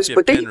areas,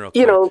 but they,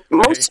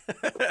 most,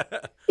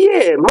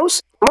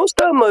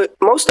 most of them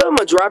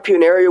will drop you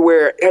an area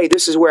where, hey,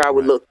 this is where I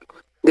would look.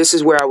 This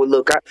is where I would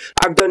look.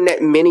 I've done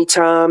that many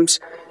times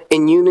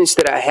in units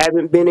that I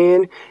haven't been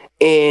in,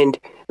 and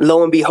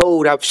lo and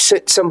behold, I've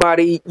sent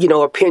somebody,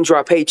 a pin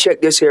drop, hey,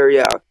 check this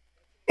area out,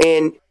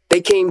 and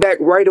they came back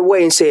right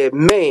away and said,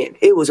 man,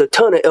 it was a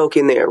ton of elk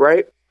in there,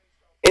 right?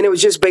 And it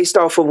was just based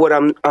off of what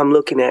I'm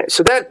looking at.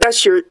 So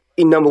that's your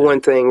number one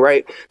thing,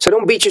 right? So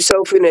don't beat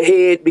yourself in the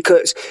head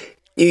because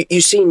you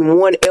seen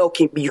one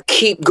elk and you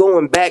keep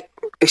going back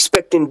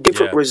expecting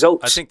different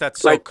results. I think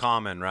that's so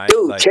common, right?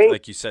 Dude,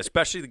 like you said,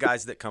 especially the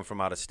guys that come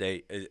from out of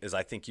state, is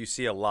I think you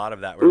see a lot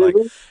of that. We're like,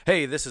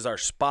 hey, this is our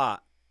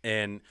spot.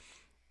 And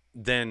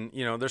then,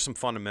 there's some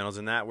fundamentals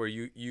in that where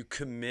you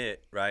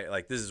commit, right?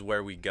 Like, this is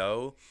where we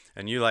go.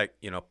 And you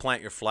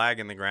plant your flag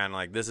in the ground,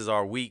 like, this is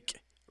our week.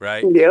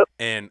 Right. Yep.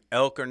 And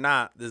elk or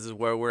not, this is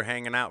where we're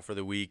hanging out for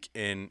the week.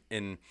 And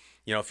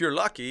if you're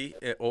lucky,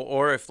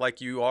 or if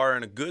like you are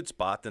in a good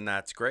spot, then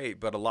that's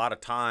great. But a lot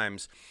of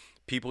times,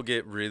 people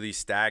get really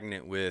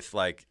stagnant with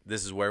like,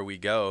 this is where we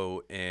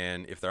go.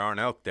 And if there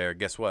aren't elk there,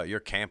 guess what? You're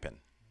camping,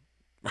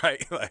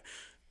 right?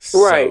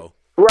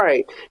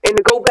 Right. And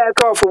to go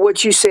back off of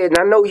what you said, and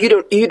I know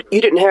you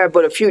didn't have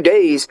but a few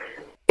days,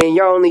 and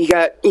y'all only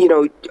got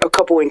a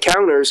couple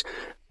encounters.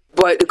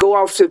 But to go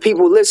off to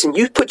people, listen,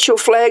 you put your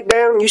flag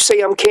down, you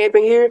say I'm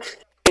camping here,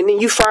 and then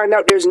you find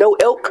out there's no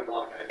elk,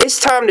 it's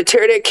time to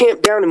tear that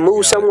camp down and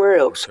move somewhere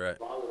else.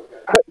 That's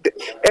right.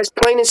 That's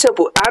plain and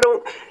simple.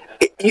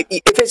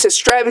 If it's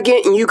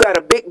extravagant and you got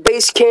a big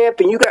base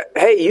camp and you're going to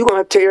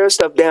have to tear that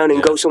stuff down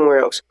and go somewhere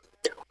else.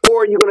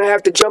 Or you're going to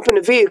have to jump in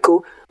the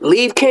vehicle,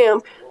 leave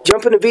camp,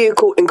 jump in the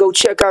vehicle and go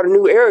check out a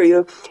new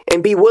area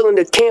and be willing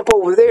to camp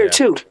over there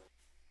too.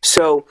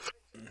 So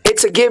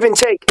it's a give and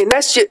take, and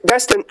that's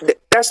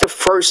the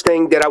first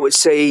thing that I would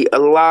say. A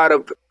lot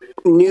of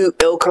new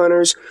elk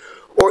hunters,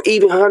 or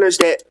even hunters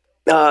that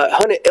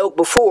hunted elk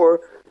before,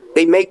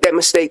 they make that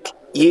mistake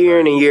year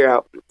in and year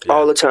out,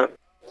 all the time.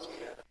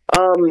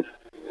 I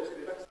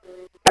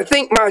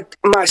think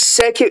my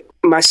second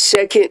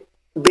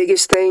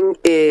biggest thing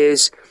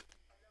is,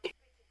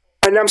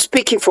 and I'm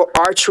speaking for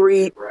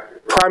archery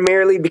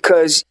primarily,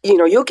 because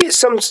you'll get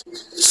some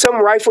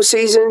rifle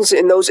seasons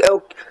and those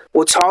elk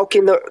will talk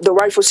in the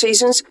rifle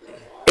seasons,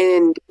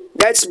 and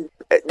that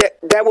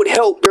would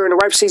help during the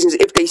rifle seasons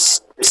if they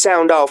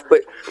sound off.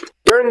 But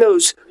during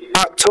those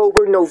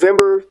October,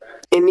 November,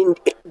 and in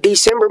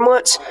December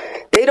months,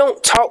 they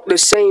don't talk the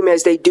same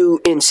as they do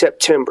in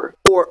September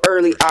or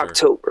early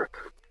October.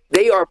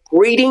 They are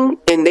breeding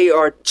and they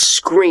are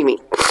screaming.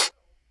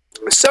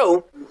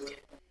 So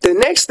the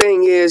next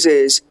thing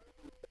is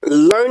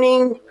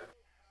learning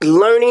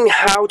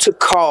how to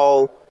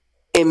call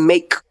and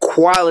make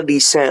quality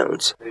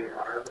sounds.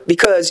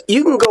 Because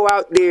you can go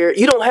out there,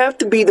 you don't have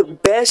to be the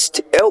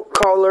best elk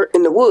caller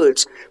in the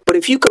woods, but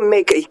if you can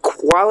make a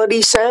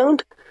quality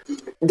sound,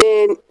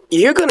 then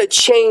you're going to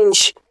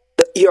change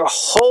your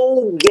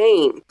whole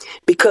game.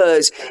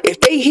 Because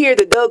if they hear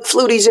the Doug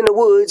Fluties in the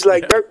woods,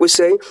 like Dirk would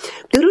say,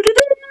 and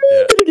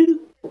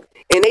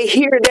they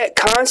hear that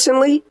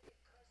constantly,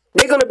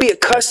 they're going to be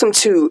accustomed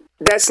to,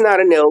 that's not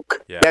an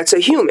elk, that's a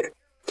human.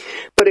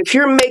 But if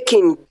you're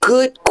making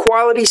good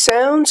quality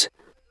sounds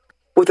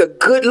with a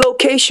good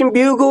location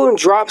bugle and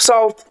drops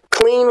off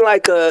clean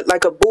like a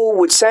bull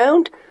would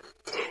sound,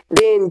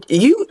 then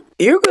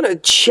you're going to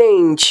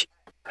change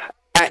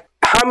at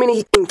how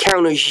many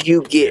encounters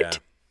you get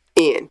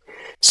in.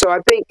 So I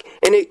think,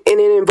 and it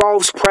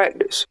involves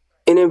practice.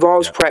 It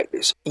involves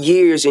practice,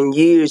 years and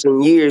years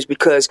and years,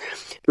 because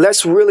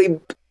let's really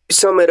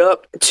sum it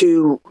up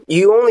to,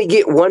 you only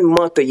get 1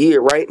 month a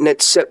year, right? And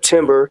that's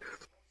September.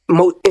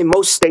 In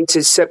most states,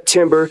 it's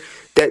September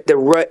that the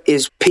rut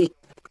is peak,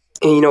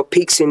 and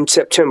peaks in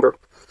September.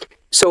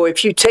 So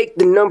if you take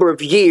the number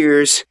of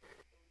years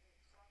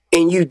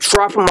and you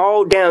drop them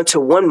all down to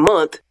 1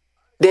 month,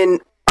 then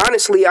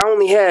honestly, I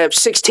only have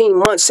 16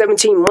 months,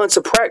 17 months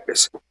of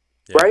practice,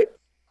 right?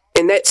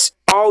 And that's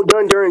all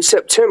done during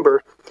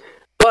September.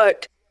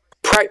 But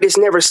practice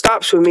never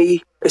stops for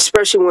me,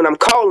 especially when I'm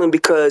calling,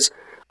 because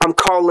I'm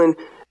calling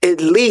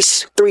at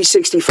least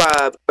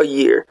 365 a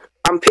year.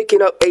 I'm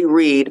picking up a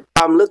read.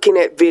 I'm looking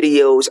at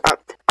videos.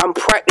 I'm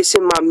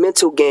practicing my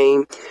mental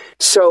game.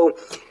 So,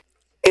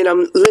 and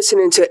I'm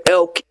listening to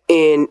elk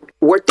and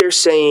what they're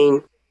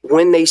saying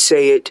when they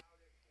say it,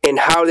 and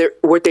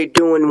what they're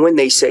doing when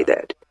they say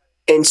that.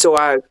 And so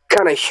I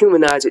kind of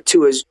humanize it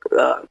too, as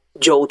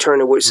Joel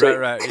Turner would say.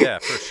 Right. Yeah,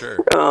 for sure.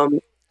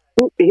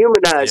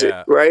 Humanize it,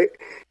 Yeah. right?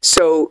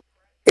 So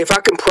if I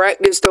can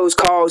practice those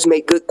calls,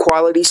 make good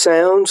quality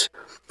sounds,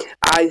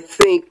 I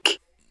think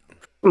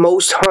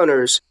most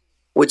hunters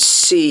would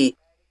see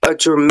a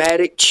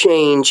dramatic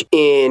change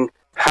in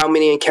how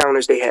many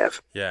encounters they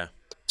have. Yeah.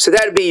 So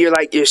that'd be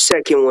your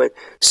second one.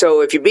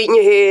 So if you're beating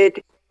your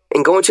head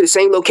and going to the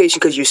same location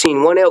because you've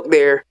seen one elk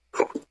there,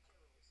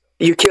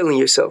 you're killing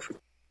yourself.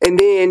 And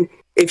then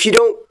if you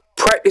don't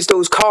practice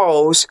those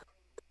calls,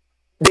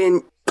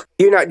 then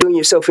you're not doing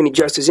yourself any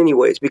justice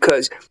anyways,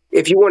 because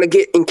if you want to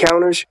get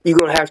encounters, you're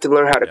going to have to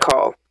learn how to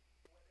call.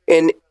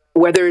 And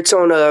whether it's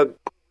on a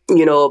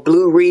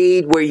blue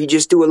reed where you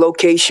just do a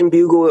location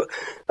bugle,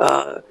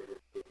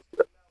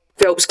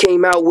 Phelps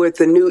came out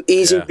with a new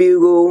easy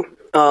bugle.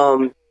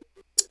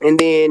 And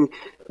then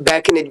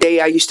back in the day,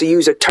 I used to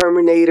use a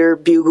Terminator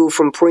bugle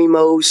from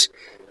Primos.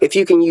 If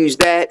you can use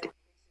that,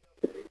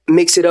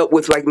 mix it up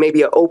with like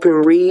maybe an open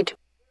reed,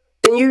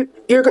 then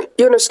you're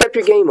gonna step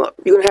your game up.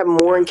 You're gonna have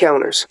more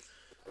encounters,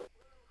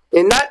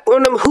 and not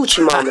one of them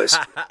hoochie mamas.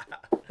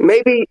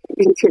 maybe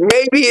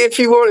if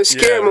you want to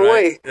scare them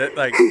away.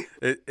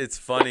 It's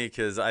funny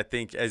because I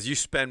think as you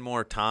spend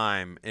more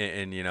time,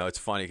 and it's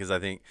funny because I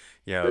think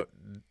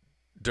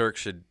Dirk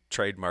should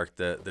trademark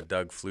the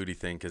Doug Flutie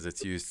thing because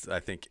it's used, I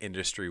think,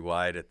 industry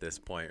wide at this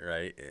point,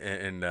 right?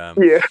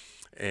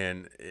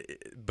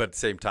 But at the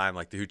same time,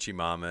 like the hoochie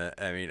mama,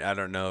 I mean, I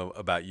don't know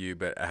about you,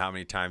 but how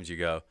many times you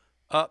go,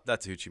 oh,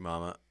 that's a hoochie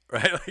mama,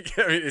 right? Like,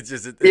 I mean, it's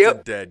a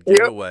dead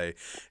giveaway.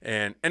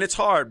 And it's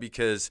hard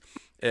because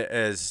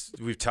as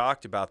we've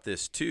talked about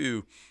this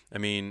too, I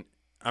mean,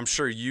 I'm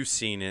sure you've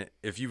seen it.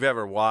 If you've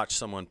ever watched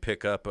someone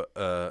pick up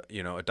a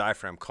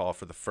diaphragm call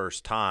for the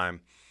first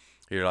time,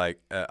 you're like,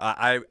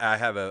 I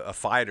have a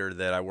fighter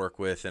that I work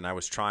with, and I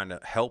was trying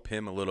to help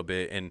him a little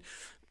bit. And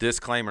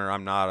disclaimer,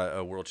 I'm not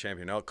a world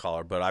champion elk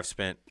caller, but I've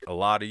spent a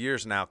lot of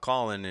years now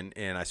calling,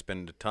 and I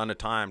spend a ton of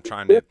time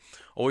trying to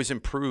always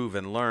improve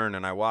and learn.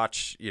 And I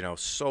watch,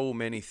 so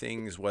many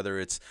things, whether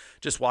it's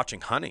just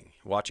watching hunting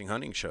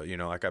show,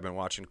 like I've been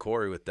watching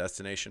Corey with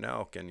Destination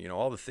Elk, and,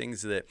 all the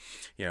things that,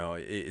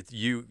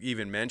 you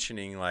even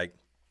mentioning, like,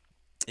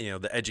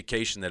 the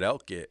education that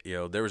elk get.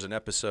 There was an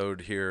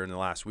episode here in the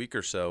last week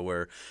or so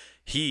where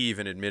he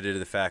even admitted to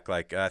the fact,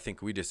 like, I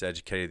think we just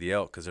educated the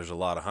elk because there's a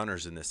lot of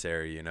hunters in this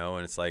area,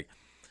 and it's like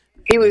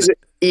he was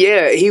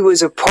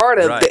a part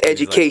of the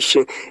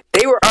education. Like,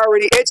 they were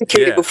already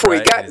educated before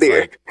he got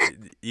there. Like,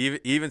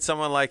 even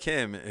someone like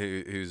him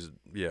who's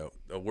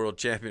a world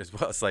champion as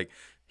well, it's like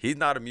he's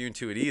not immune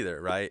to it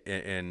either, right?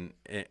 And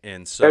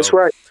so that's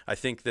right. I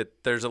think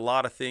that there's a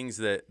lot of things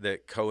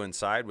that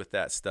coincide with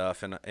that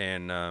stuff,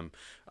 and I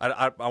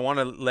want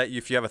to let you,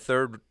 if you have a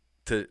third,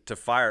 to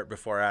fire it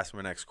before I ask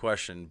my next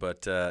question.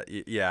 But I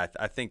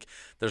think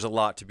there's a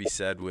lot to be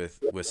said with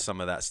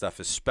some of that stuff,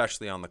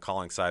 especially on the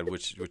calling side,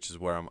 which is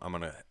where I'm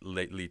going to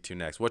lead to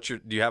next. Do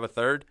you have a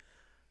third?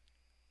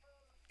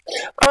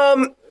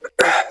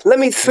 Let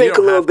me think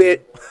a little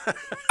bit.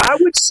 I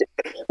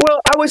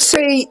would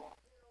say.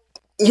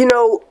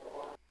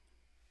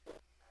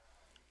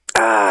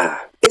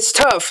 It's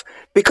tough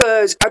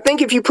because I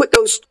think if you put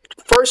those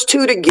first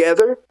two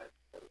together,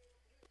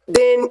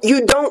 then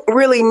you don't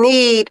really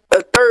need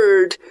a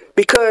third,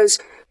 because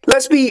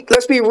let's be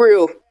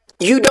real.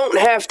 You don't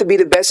have to be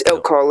the best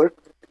elk caller.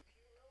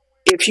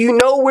 If you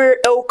know where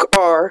elk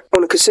are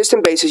on a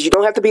consistent basis, you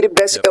don't have to be the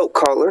best elk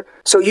caller.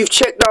 So you've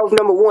checked off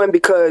number one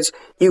because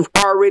you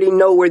already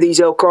know where these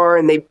elk are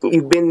and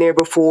you've been there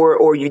before,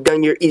 or you've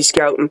done your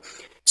e-scouting.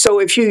 So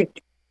if you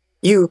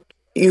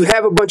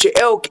have a bunch of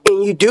elk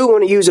and you do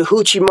want to use a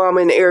hoochie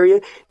mama in the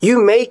area,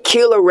 you may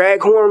kill a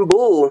raghorn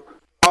bull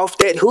off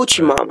that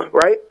hoochie mama,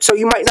 right? So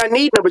you might not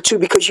need number two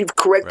because you've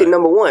corrected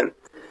number one.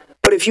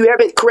 But if you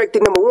haven't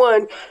corrected number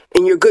one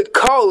and you're a good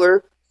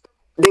caller,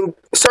 then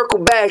circle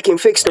back and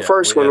fix the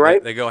first one,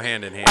 right? They go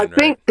hand in hand. I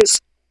think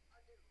this.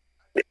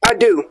 I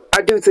do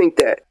think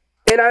that,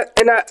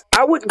 and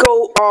I would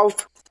go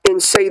off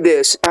and say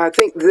this. I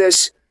think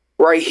this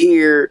right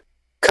here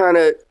kind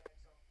of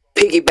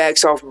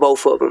piggybacks off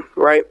both of them,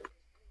 right?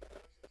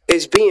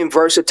 It's being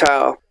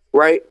versatile,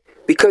 right?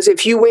 Because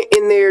if you went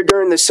in there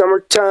during the summer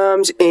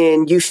times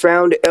and you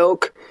found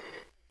elk,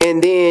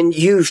 and then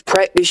you've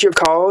practiced your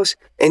calls,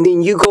 and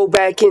then you go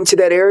back into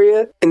that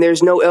area and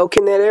there's no elk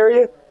in that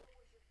area,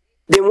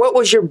 then what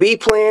was your B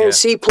plan,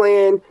 C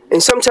plan?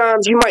 And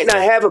sometimes you might not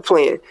have a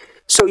plan.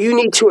 So you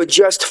need to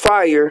adjust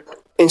fire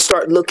and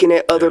start looking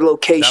at other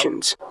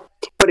locations.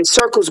 But it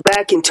circles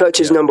back and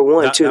touches number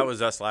one, too. That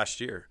was us last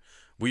year.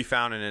 We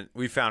found an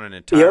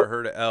entire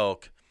herd of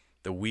elk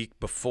the week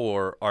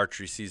before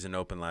archery season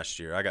opened last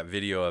year. I got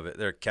video of it.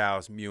 There are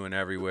cows mewing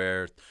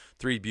everywhere,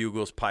 3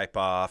 bugles pipe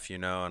off,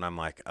 and I'm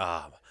like,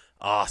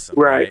 awesome,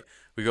 right?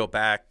 We go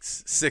back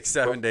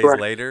 6-7 days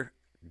later,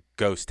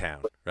 ghost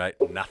town, right?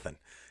 Nothing.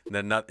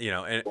 Then not,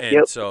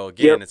 and so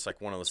again, it's like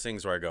one of those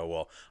things where I go,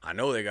 well, I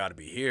know they got to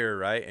be here,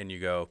 right? And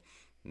you go,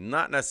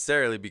 not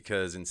necessarily,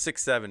 because in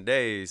 6-7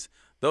 days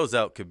those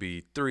elk could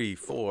be 3,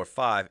 4,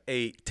 5,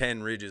 8,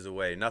 10 ridges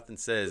away. Nothing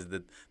says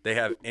that they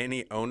have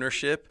any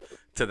ownership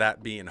to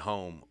that being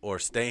home or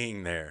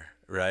staying there,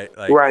 right?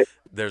 Like Right.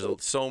 there's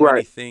so many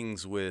Right.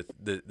 things with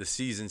the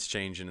seasons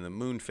changing and the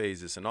moon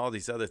phases and all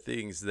these other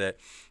things that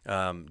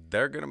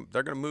they're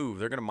gonna move,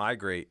 they're gonna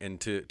migrate, and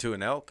to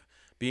an elk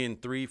being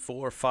 3,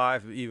 4,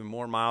 5, even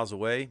more miles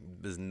away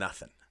is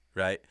nothing,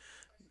 right?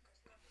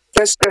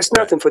 That's Right.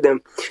 nothing for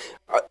them.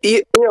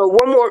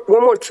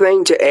 One more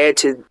thing to add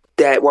to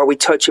that while we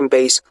touching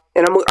base,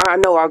 and I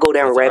know I'll go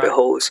down That's all rabbit right.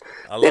 holes,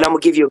 I and love it. I'm gonna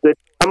give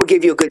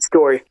you a good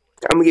story.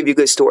 I'm gonna give you a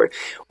good story.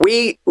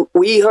 We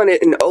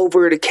hunted an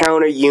over the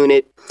counter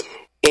unit,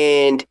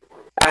 and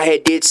I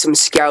had did some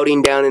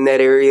scouting down in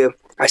that area.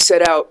 I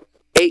set out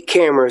 8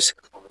 cameras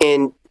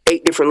in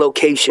 8 different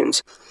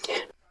locations.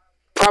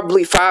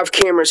 Probably 5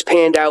 cameras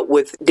panned out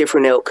with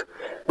different elk.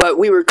 But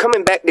we were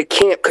coming back to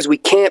camp because we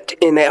camped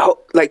in that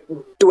like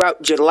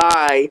throughout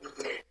July,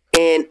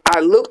 and I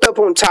looked up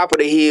on top of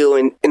the hill,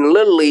 and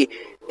literally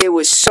it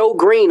was so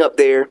green up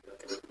there.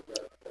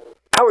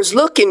 I was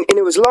looking, and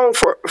it was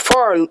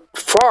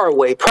far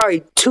away,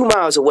 probably 2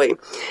 miles away,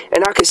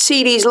 and I could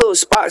see these little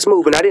spots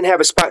moving. I didn't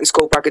have a spotting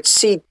scope. I could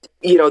see,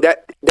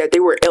 that they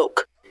were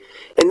elk,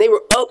 and they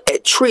were up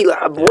at tree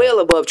line, Yeah. well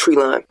above tree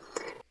line,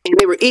 and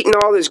they were eating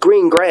all this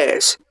green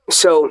grass.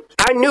 So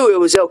I knew it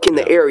was elk in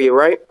the Yeah. area,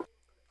 right?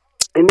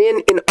 And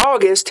then in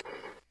August,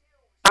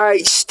 I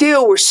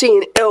still were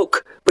seeing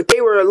elk, but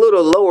they were a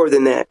little lower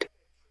than that.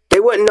 They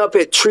wasn't up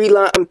at tree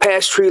line,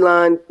 past tree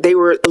line. They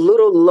were a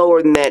little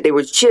lower than that. They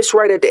were just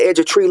right at the edge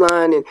of tree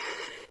line,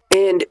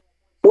 and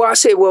well, I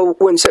said, well,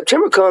 when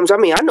September comes, I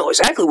mean, I know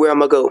exactly where I'm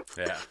gonna go.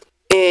 Yeah.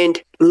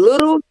 And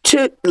little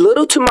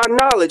to my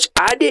knowledge,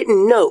 I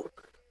didn't know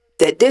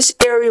that this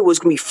area was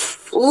gonna be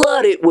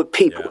flooded with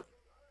people. Yeah.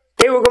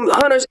 They were gonna be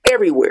hunters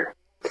everywhere.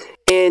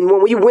 And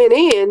when we went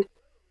in,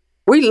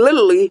 we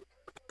literally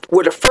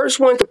were the first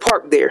ones to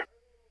park there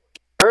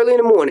early in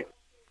the morning.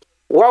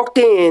 Walked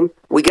in,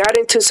 we got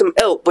into some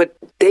elk, but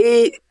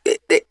they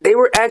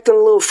were acting a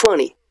little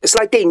funny. It's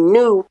like they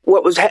knew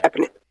what was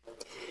happening.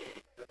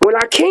 When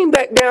I came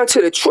back down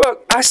to the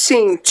truck, I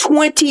seen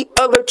 20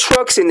 other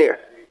trucks in there.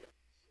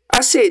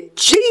 I said,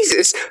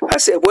 Jesus. I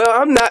said, well,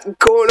 I'm not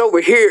going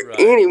over here Right.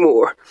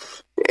 anymore.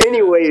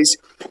 Anyways,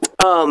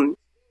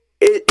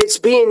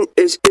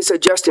 it's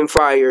adjusting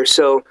fire.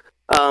 So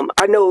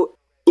I know,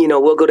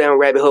 we'll go down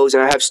rabbit holes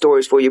and I have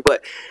stories for you,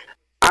 but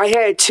I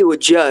had to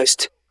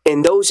adjust.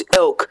 And those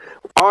elk,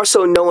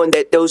 also knowing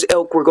that those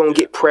elk were going to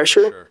get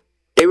pressure, Sure.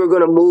 they were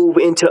going to move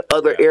into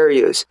other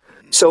areas.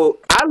 So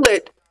I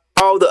let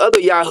all the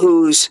other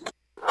yahoos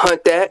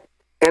hunt that,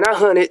 and I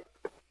hunted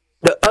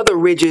the other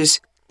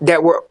ridges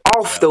that were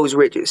off those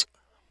ridges.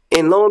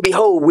 And lo and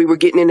behold, we were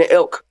getting in the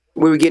elk.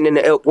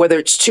 Whether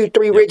it's 2,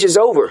 3 ridges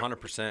over.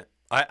 100%.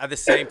 I the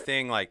same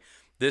thing. Like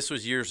this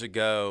was years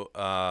ago.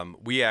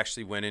 We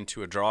actually went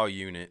into a draw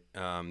unit.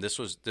 This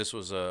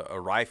was a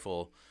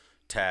rifle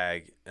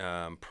tag,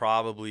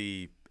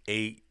 probably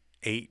 8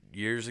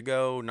 years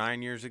ago,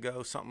 9 years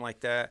ago, something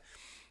like that.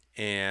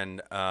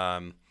 And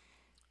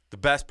the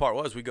best part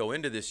was we go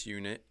into this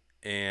unit,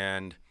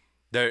 and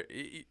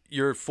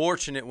you're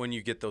fortunate when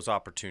you get those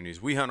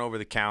opportunities. We hunt over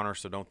the counter,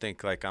 so don't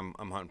think like I'm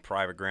hunting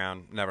private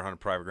ground. Never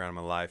hunted private ground in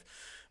my life.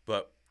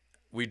 But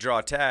we draw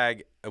a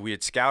tag. We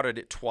had scouted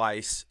it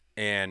twice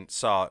and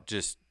saw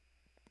just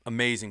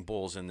amazing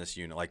bulls in this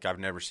unit like I've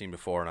never seen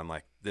before, and I'm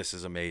like, this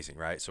is amazing,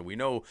 right? So we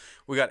know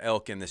we got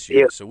elk in this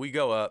unit. Yeah. So we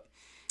go up.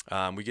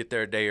 We get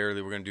there a day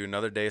early. We're going to do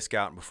another day of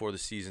scouting before the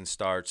season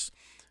starts.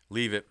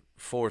 Leave at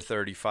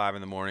 4:35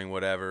 in the morning,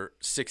 whatever.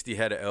 60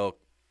 head of elk.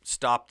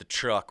 Stop the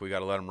truck. We got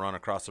to let them run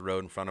across the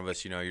road in front of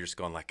us. You're just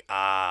going like,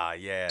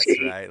 yes,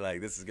 right?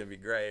 Like, this is going to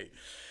be great.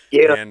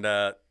 Yeah. And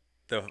the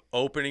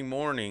opening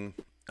morning,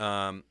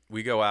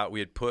 we go out. We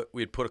had put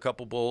a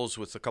couple bulls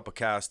with a couple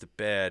cows to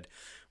bed.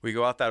 We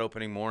go out that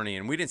opening morning,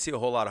 and we didn't see a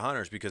whole lot of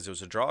hunters because it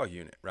was a draw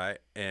unit, right?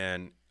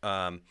 And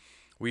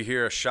we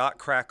hear a shot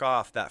crack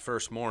off that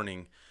first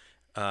morning.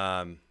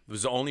 It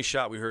was the only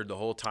shot we heard the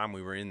whole time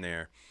we were in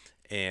there,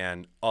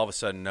 and all of a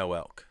sudden, no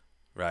elk,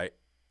 right?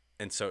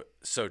 And so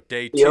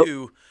day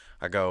two,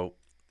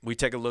 we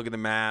take a look at the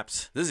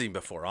maps. This is even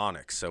before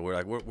Onyx, so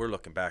we're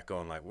looking back,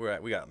 going like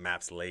we got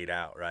maps laid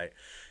out, right?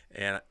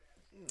 And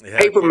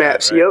Paper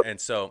maps, right? yep. And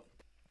so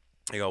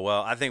I go,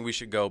 well, I think we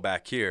should go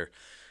back here.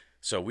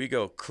 So we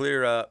go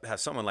clear up, have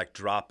someone like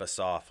drop us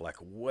off like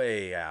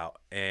way out,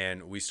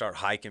 and we start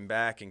hiking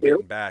back and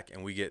getting back,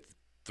 and we get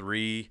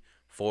 3-4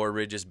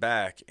 ridges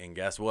back, and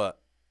guess what?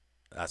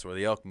 That's where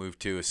the elk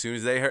moved to. As soon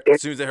as they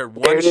heard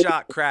one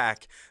shot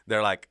crack,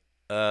 they're like,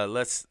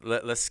 let's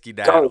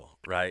skedaddle,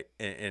 right?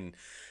 And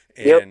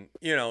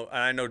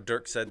I know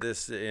Dirk said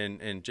this,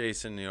 and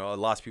Jason,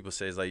 lots of people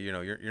say, is like,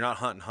 you're not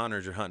hunting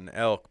hunters, you're hunting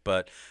elk,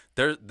 but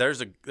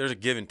there's a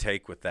give and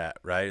take with that,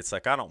 right? It's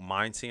like, I don't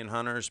mind seeing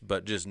hunters,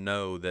 but just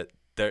know that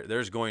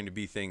there's going to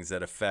be things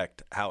that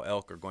affect how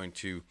elk are going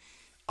to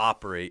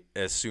operate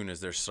as soon as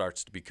there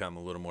starts to become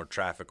a little more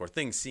traffic, or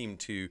things seem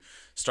to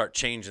start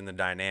changing the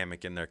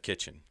dynamic in their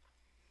kitchen.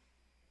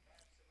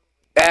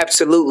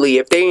 Absolutely.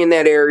 If they're in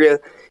that area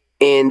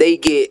and they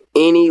get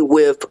any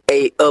whiff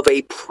of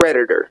a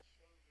predator,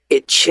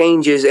 it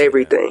changes Yeah.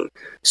 everything.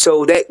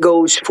 So that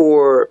goes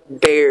for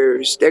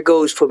bears, that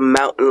goes for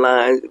mountain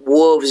lions,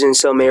 wolves in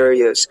some Yeah.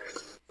 areas.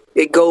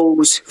 It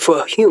goes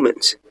for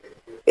humans.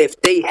 If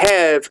they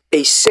have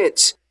a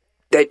sense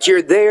that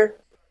you're there,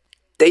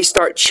 they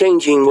start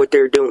changing Yeah. what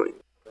they're doing,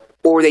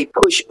 or they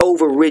push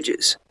over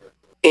ridges.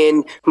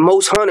 And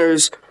most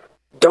hunters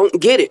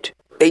don't get it.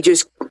 They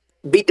just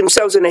beat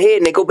themselves in the head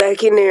and they go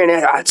back in there and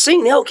I've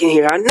seen elk in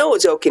here. I know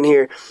it's elk in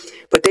here.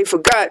 But they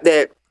forgot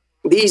that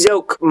these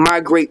elk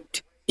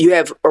migrate. You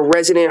have a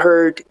resident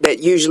herd that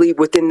usually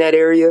within that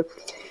area,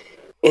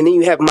 and then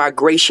you have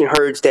migration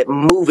herds that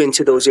move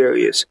into those Right.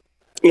 areas.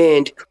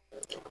 And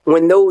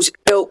when those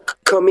elk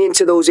come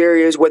into those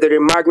areas, whether they're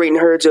migrating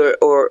herds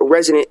or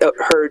resident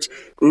herds,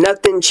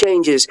 nothing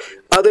changes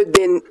other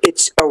than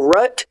it's a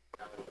rut.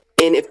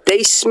 And if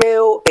they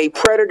smell a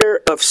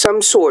predator of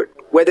some sort,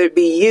 whether it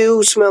be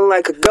you smelling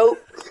like a goat,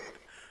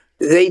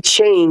 they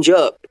change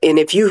up. And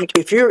if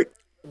you're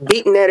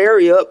beating that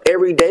area up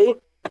every day,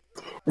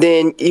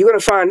 then you're gonna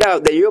find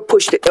out that you'll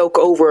push the elk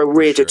over a For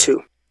ridge or sure.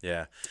 two.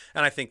 Yeah.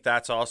 And I think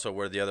that's also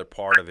where the other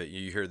part of it,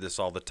 you hear this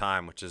all the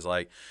time, which is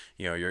like,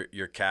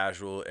 your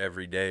casual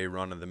everyday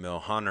run of the mill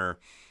hunter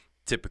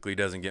typically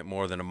doesn't get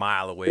more than a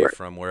mile away Right.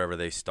 from wherever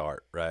they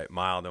start, right?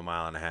 Mile to a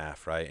mile and a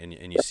half, right?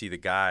 And you see the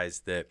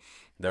guys that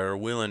are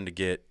willing to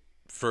get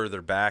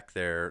further back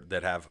there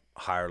that have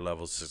higher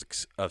levels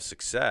of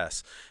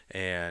success.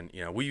 And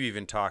we've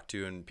even talked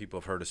to, and people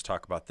have heard us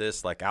talk about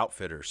this, like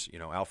outfitters.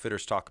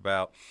 Outfitters talk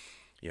about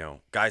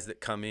guys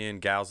that come in,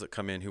 gals that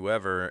come in,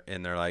 whoever,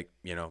 and they're like,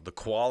 the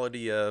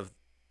quality of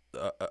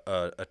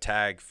a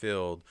tag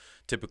filled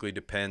typically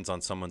depends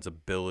on someone's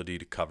ability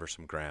to cover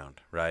some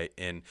ground, right?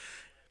 And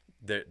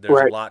there's a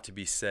Right. lot to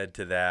be said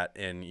to that.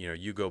 And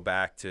you go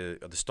back to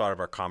the start of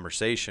our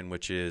conversation,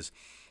 which is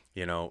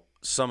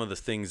some of the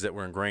things that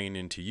were ingrained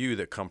into you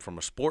that come from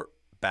a sport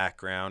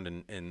background,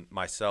 and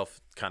myself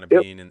kind of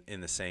Yep. being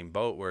in the same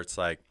boat, where it's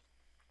like,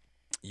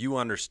 you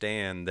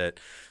understand that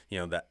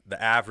that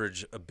the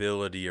average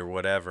ability or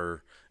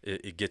whatever,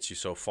 it gets you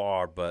so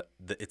far, but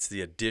it's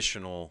the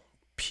additional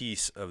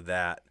piece of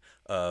that,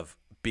 of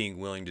being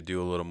willing to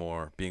do a little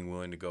more, being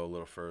willing to go a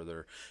little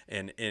further,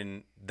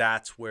 and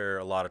that's where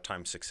a lot of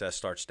times success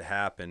starts to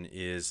happen,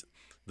 is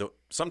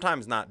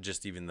sometimes not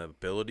just even the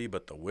ability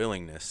but the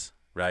willingness,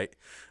 right?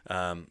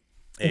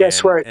 That's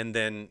and right. and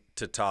then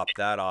to top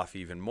that off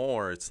even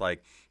more, it's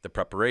like the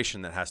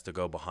preparation that has to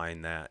go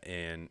behind that,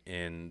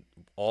 and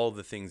all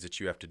the things that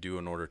you have to do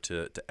in order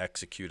to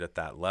execute at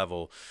that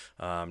level,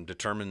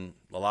 determine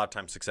a lot of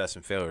times success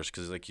and failures.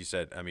 Because like you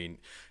said, I mean,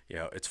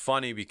 it's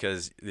funny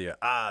because you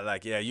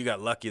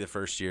got lucky the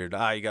first year,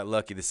 you got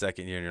lucky the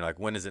second year, and you're like,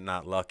 when is it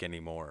not luck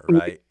anymore,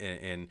 right?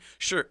 And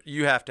sure,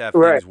 you have to have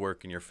Right. things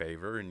work in your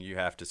favor, and you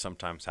have to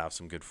sometimes have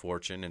some good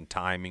fortune and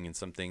timing, and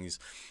some things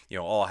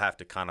all have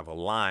to kind of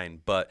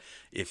align. But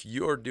if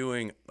you're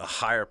doing a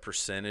higher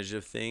percentage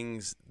of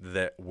things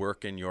that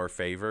work in your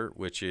favor,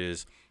 which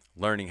is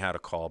learning how to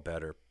call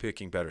better,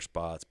 picking better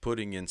spots,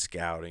 putting in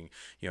scouting,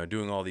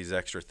 doing all these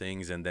extra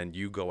things, and then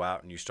you go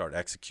out and you start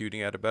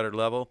executing at a better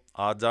level,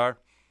 odds are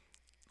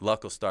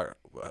luck will start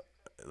You're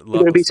gonna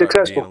luck will be start being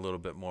a successful. little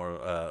bit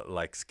more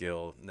like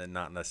skill than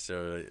not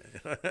necessarily.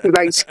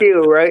 Like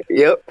skill, right?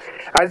 Yep.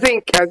 I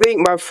think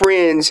my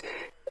friends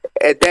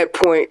at that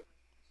point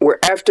were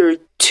after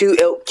two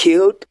elk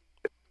killed.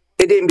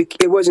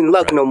 It wasn't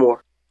luck Right. no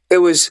more. It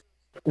was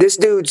this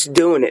dude's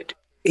doing it.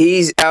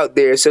 He's out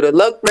there. So the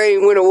luck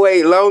thing went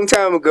away a long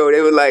time ago.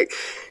 They were like,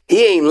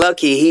 he ain't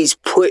lucky. He's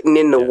putting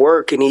in the Yeah.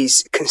 work and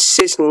he's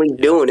consistently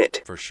Yeah, doing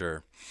it. for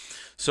sure.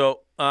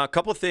 So a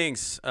couple of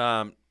things.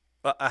 I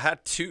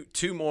had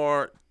two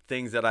more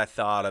things that I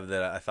thought of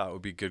that I thought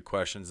would be good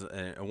questions,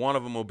 and one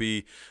of them will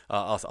be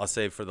I'll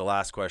save for the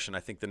last question. I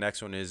think the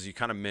next one is, you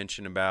kind of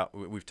mentioned about,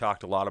 we've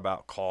talked a lot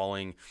about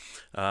calling,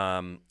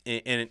 and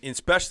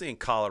especially in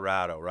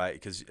Colorado, right?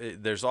 Because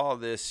there's all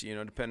this,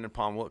 depending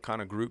upon what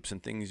kind of groups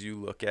and things you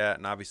look at,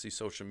 and obviously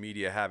social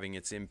media having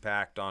its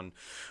impact on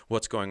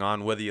what's going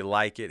on, whether you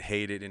like it,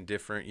 hate it,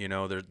 indifferent.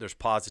 There's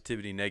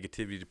positivity,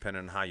 negativity,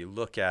 depending on how you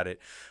look at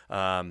it.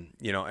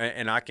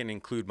 And I can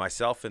include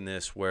myself in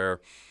this,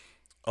 where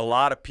a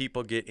lot of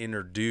people get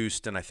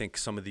introduced, and I think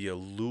some of the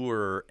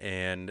allure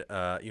and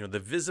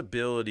the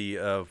visibility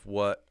of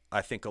what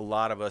I think a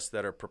lot of us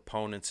that are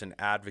proponents and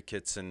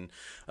advocates and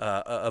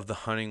of the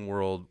hunting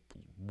world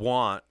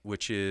want,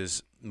 which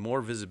is more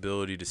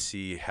visibility to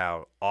see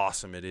how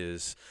awesome it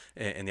is,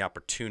 and the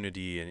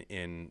opportunity,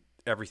 and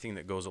everything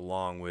that goes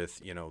along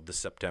with the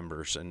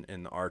Septembers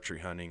and the archery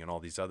hunting and all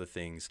these other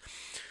things.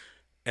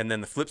 And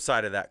then the flip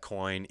side of that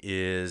coin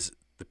is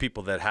the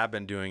people that have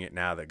been doing it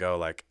now, that go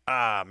like,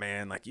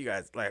 man, like, you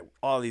guys, like,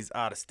 all these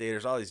out of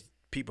staters, all these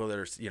people that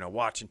are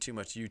watching too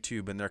much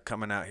YouTube, and they're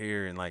coming out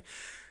here and like,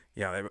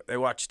 they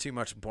watch too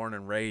much Born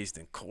and Raised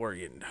and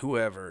Corey and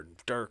whoever,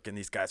 Dirk, and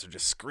these guys are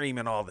just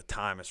screaming all the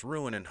time. It's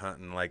ruining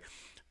hunting. Like,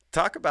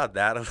 talk about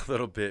that a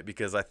little bit,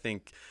 because I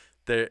think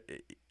there,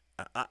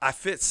 I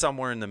fit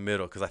somewhere in the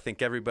middle because I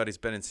think everybody's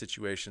been in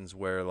situations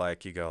where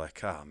like you go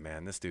like, oh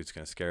man, this dude's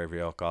gonna scare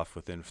every elk off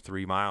within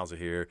 3 miles of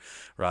here,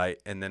 right?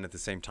 And then at the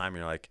same time,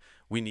 you're like,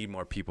 we need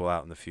more people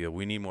out in the field.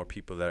 We need more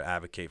people that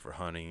advocate for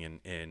hunting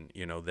and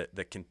you know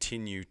that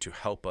continue to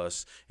help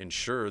us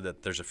ensure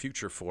that there's a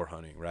future for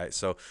hunting, right?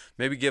 So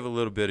maybe give a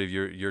little bit of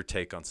your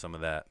take on some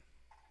of that.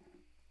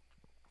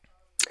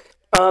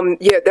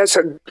 Yeah, that's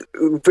a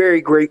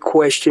very great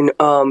question.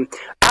 I'm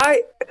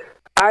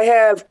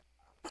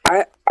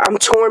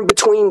torn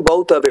between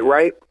both of it,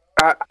 right?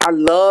 I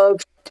love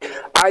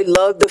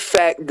the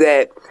fact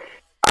that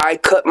I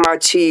cut my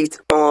teeth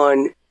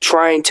on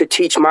trying to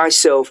teach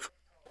myself,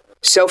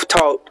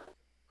 self-taught,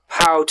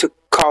 how to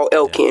call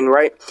elk in,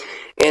 right?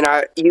 And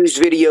I use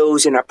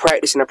videos and I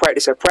practice,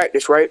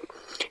 right?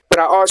 But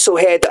I also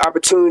had the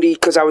opportunity,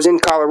 because I was in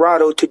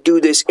Colorado, to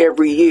do this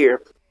every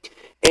year.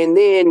 And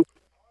then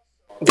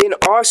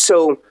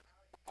also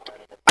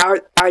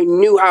I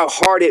knew how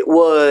hard it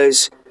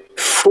was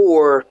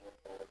for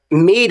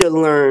me to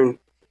learn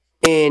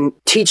and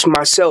teach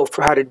myself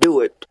how to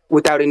do it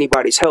without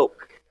anybody's help.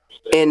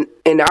 And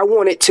I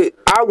want to,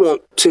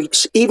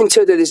 even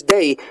to this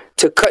day,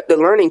 to cut the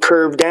learning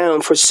curve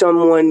down for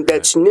someone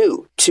that's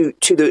new to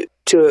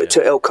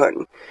elk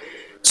hunting.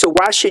 So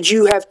why should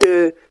you have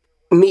to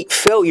meet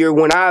failure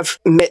when I've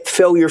met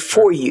failure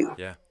for you?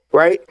 Yeah.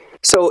 Right?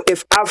 So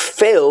if I've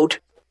failed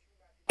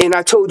and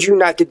I told you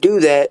not to do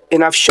that,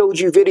 and I've showed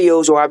you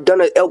videos, or I've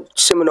done an elk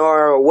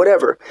seminar or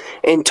whatever,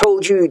 and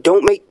told you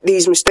don't make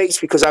these mistakes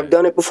because I've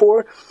done it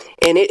before,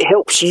 and it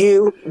helps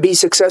you be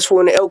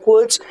successful in the elk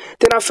woods,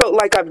 then I felt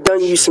like I've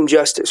done you some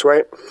justice,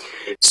 right?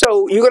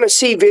 So you're going to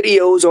see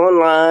videos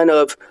online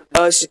of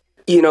us,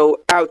 you know,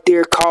 out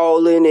there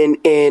calling,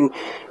 and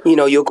you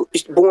know, you're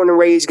born and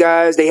raised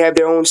guys, they have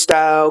their own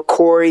style.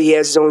 Corey, he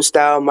has his own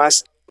style.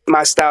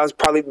 My style is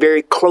probably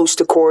very close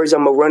to Corey's.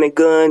 I'm a run and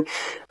gun.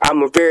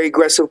 I'm a very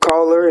aggressive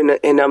caller,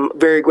 and I'm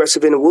very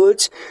aggressive in the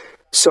woods.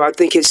 So I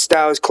think his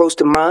style is close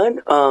to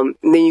mine. And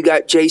then you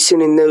got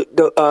Jason and the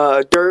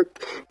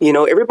Dirk. You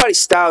know,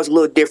 everybody's style is a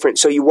little different.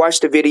 So you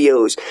watch the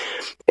videos.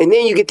 And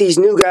then you get these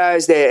new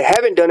guys that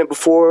haven't done it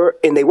before,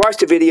 and they watch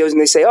the videos, and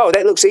they say, oh,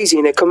 that looks easy.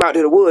 And they come out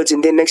to the woods,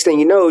 and then next thing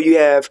you know, you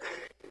have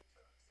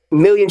a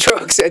million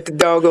trucks at the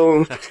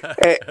doggone,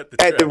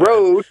 at the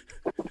road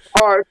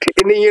park.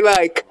 And then you're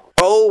like,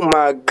 oh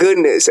my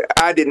goodness,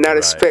 I did not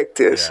expect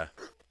this. Yeah.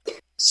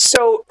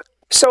 So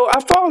I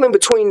fall in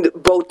between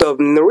both of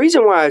them. And the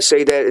reason why I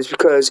say that is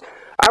because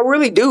I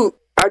do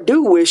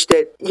wish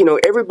that, you know,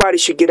 everybody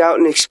should get out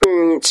and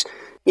experience,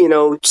 you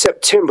know,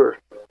 September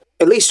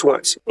at least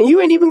once. And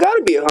you ain't even got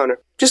to be a hunter.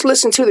 Just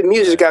listen to the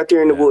music out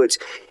there in the woods.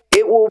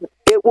 It will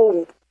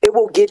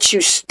get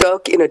you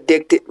stuck and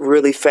addicted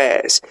really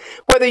fast,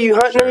 whether you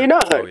hunting or you're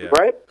not hunting,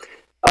 right?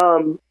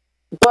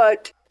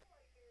 But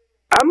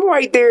I'm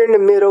right there in the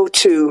middle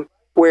too,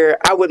 where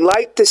I would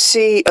like to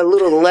see a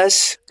little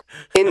less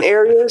in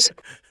areas.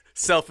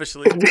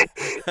 Selfishly.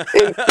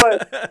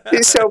 But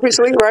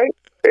selfishly, right?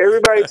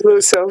 Everybody's a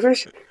little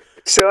selfish.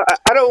 So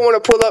I don't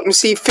want to pull up and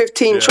see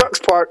 15 trucks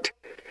parked,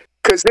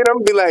 because then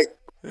I'm going to be like,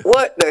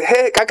 what the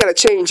heck? I got to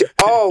change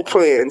all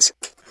plans.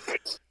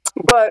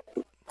 But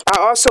I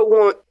also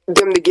want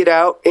them to get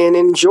out and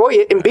enjoy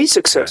it and be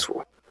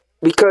successful.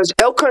 Because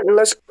elk hunting,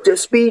 let's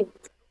just be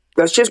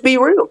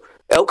real.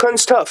 Elk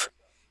hunting's tough.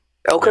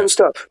 Elk hunting's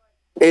tough.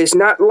 It's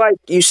not like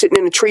you sitting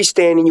in a tree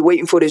stand and you're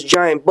waiting for this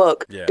giant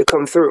buck to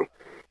come through.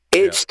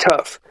 It's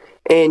tough.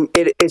 And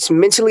it's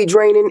mentally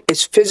draining.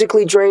 It's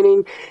physically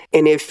draining.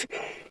 And if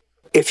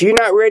you're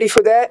not ready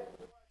for that,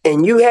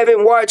 and you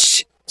haven't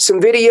watched some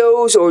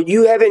videos, or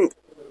you haven't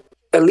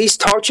at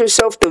least taught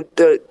yourself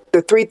the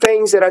 3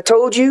 things that I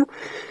told you,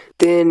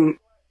 then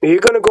you're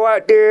going to go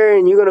out there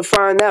and you're going to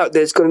find out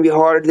that it's going to be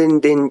harder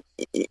than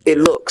it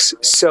looks.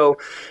 So,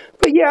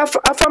 but yeah, I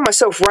find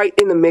myself right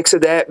in the mix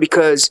of that,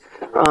 because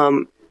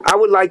I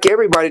would like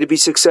everybody to be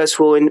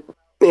successful and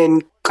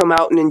come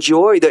out and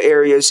enjoy the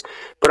areas.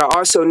 But I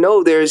also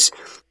know there's,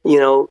 you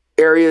know,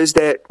 areas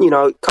that, you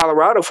know,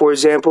 Colorado, for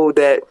example,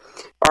 that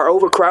are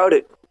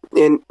overcrowded,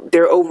 and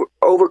they're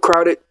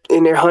overcrowded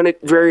and they're hunted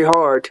very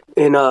hard.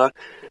 And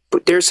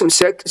but there's some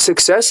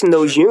success in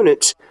those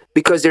units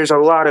because there's a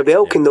lot of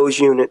elk in those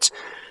units.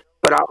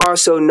 But I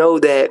also know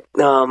that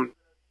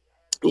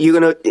you're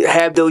going to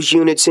have those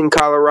units in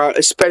Colorado,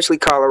 especially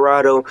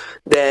Colorado,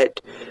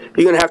 that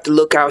you're going to have to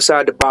look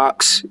outside the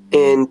box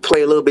and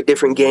play a little bit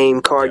different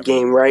card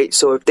game, right?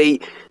 So if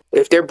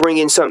they're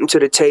bringing something to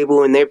the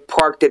table and they're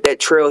parked at that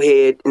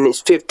trailhead and it's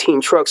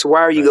 15 trucks,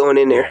 why are you going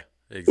in there?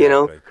 Yeah, exactly. You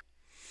know,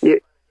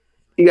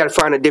 you got to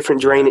find a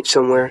different drainage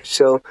somewhere.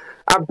 So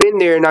I've been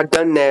there and I've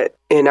done that,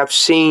 and I've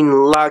seen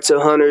lots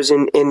of hunters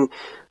and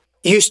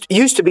used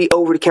to be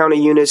over-the-counter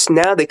units.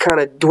 Now they kind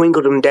of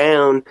dwindled them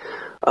down.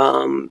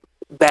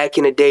 Back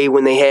in the day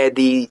when they had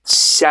the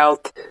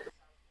southwest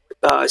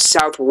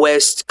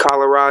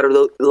Colorado,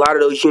 a lot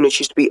of those units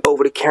used to be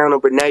over the counter,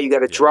 but now you got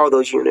to draw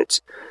those units.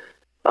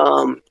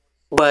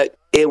 But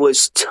it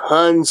was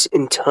tons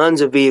and tons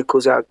of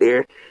vehicles out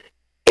there,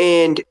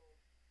 and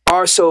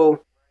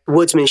also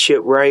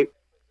woodsmanship, right?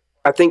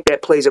 I think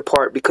that plays a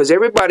part because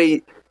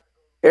everybody's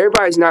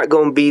not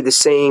going to be the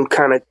same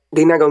kind of.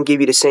 They're not going to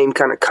give you the same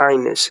kind of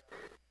kindness,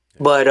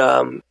 but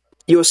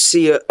you'll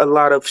see a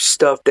lot of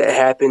stuff that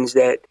happens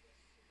that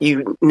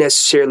you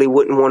necessarily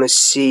wouldn't want to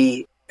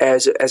see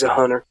as a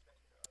hunter,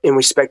 and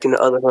respecting the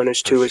other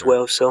hunters too as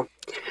well. So,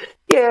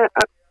 yeah,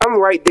 I'm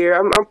right there.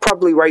 I'm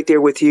probably right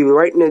there with you,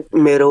 right in the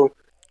middle.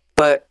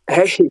 But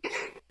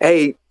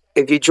hey,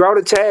 if you draw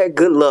the tag,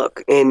 good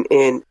luck,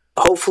 and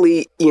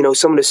hopefully,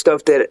 some of the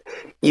stuff that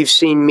you've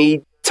seen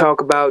me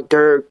talk about,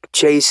 Dirk,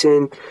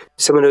 Jason,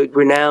 some of the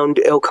renowned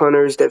elk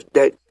hunters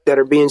that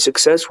are being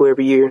successful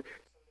every year.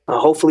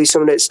 Hopefully,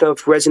 some of that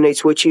stuff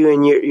resonates with you,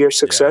 and you're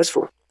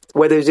successful.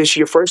 Whether this is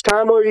your first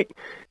time or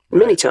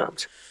many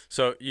times.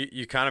 So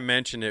you kind of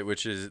mentioned it,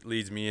 which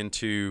leads me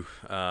into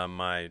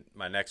my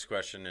next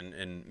question,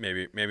 and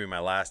maybe my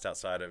last,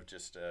 outside of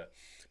just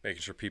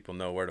making sure people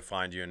know where to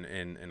find you,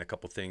 and a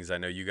couple things I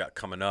know you got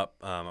coming up.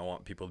 I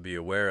want people to be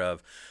aware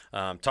of.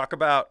 Talk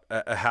about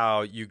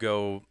how you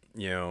go,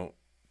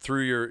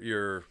 through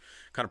your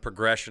kind of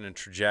progression and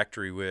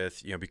trajectory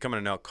with becoming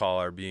an elk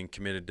caller, being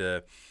committed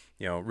to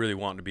really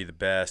wanting to be the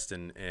best,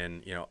 and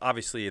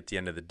obviously at the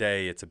end of the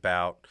day, it's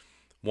about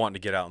wanting to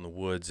get out in the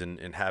woods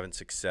and having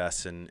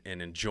success and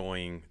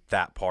enjoying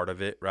that part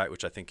of it, right?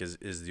 Which I think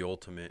is the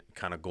ultimate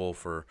kind of goal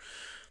for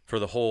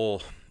the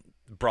whole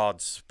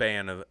broad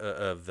span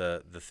of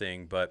the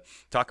thing. But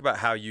talk about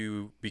how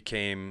you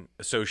became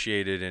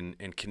associated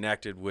and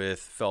connected with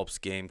Phelps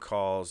game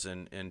calls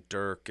and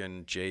Dirk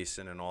and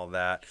Jason and all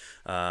that,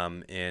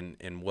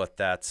 and what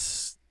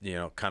that's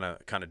kind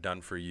of done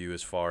for you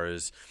as far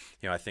as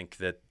I think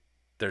that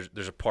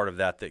there's a part of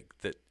that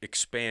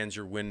expands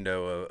your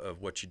window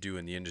of what you do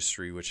in the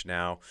industry, which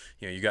now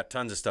you got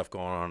tons of stuff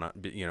going on,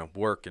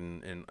 work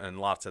and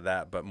lots of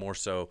that, but more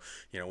so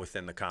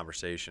within the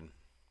conversation.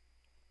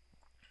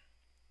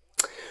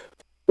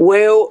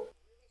 Well,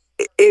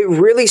 it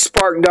really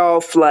sparked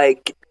off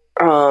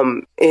in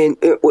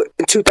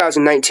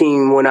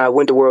 2019 when I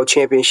went to World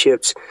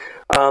Championships.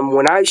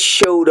 When I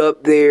showed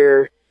up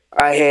there,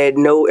 I had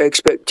no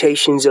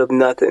expectations of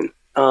nothing.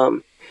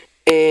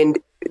 And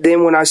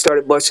then when I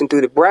started busting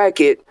through the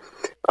bracket,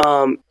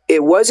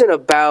 it wasn't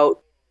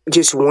about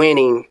just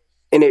winning,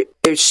 and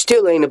it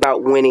still ain't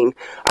about winning.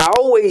 I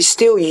always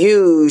still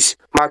use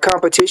my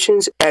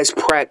competitions as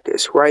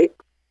practice, right?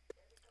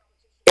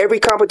 Every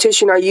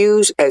competition I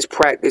use as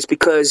practice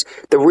because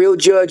the real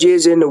judge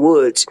is in the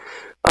woods.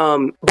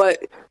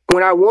 But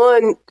when I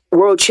won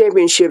World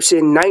Championships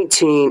in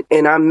 19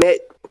 and I met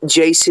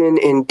Jason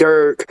and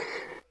Dirk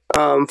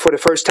for the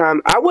first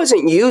time, I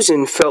wasn't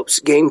using Phelps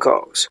game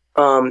calls.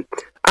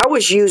 I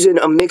was using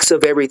a mix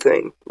of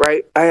everything,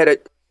 right? I had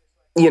it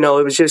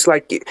was just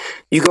like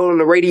you go on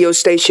the radio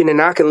station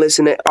and I can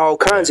listen to all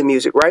kinds of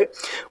music, right?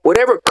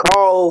 Whatever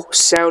call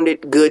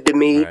sounded good to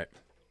me. Right.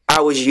 I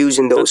was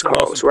using those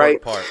calls,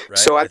 right? Part, right?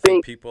 So I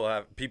think people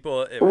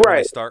when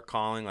they start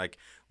calling, like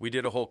we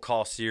did a whole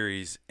call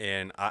series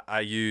and I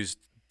used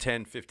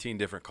 10, 15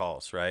 different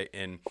calls, right?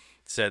 And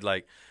said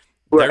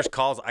there's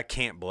calls I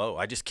can't blow.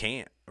 I just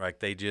can't. Like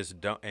they just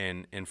don't.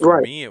 And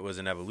for me, it was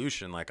an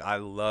evolution. Like I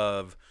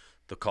love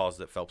the calls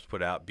that Phelps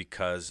put out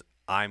because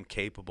I'm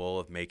capable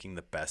of making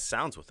the best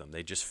sounds with them.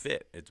 They just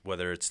fit.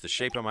 Whether it's the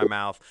shape of my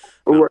mouth,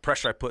 the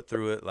pressure I put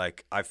through it.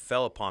 Like I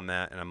fell upon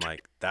that, and I'm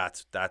like,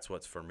 that's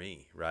what's for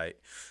me, right?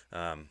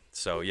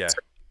 So yeah,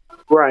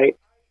 right.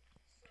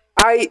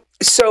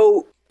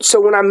 So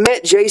when I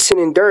met Jason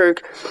and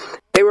Dirk,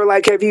 they were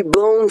like, "Have you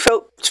blown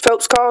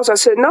Phelps calls?" I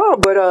said, "No,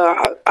 but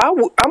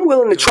I'm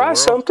willing to try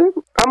something.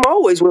 I'm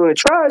always willing to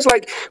try. It's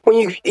like when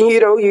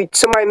you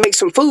somebody makes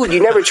some food,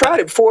 you never tried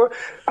it before.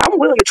 I'm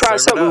willing to try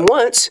something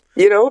once,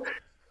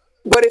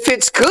 But if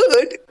it's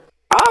good,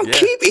 I'll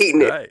keep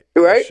eating it,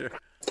 right? Sure.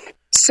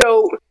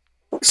 So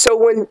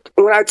when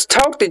I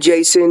talked to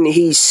Jason,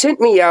 he sent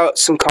me out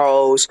some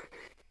calls,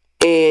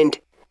 and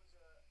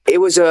it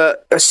was a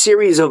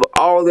series of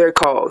all their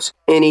calls,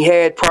 and he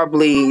had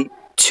probably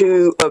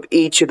 2 of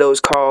each of those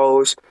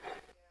calls,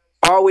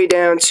 all the way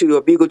down to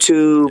a bugle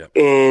tube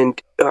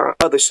and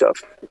other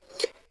stuff.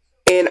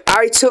 And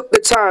I took the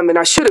time, and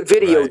I should have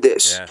videoed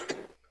this. Yeah.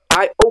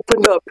 I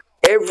opened up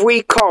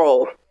every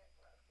call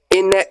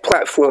in that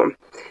platform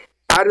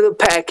out of the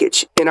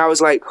package, and I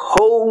was like,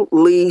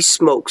 holy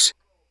smokes,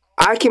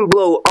 I can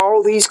blow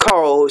all these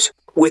calls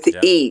with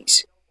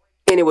ease,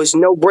 and it was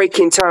no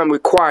break-in time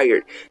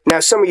required. Now,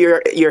 some of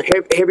your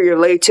heavier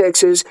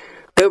latexes,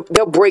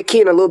 they'll break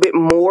in a little bit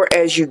more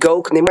as you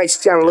go, because they might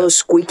sound a little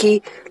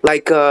squeaky,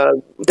 like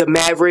the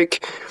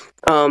Maverick,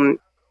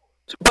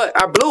 but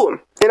I blew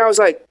them, and I was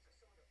like,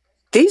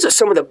 these are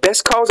some of the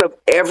best calls I've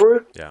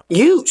ever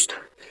used.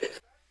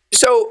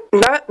 So,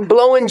 not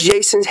blowing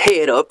Jason's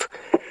head up,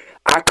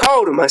 I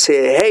called him. I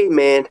said, hey,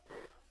 man,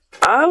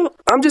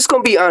 I'm just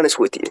going to be honest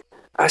with you.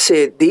 I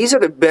said, these are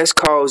the best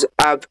calls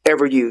I've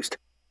ever used.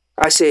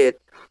 I said,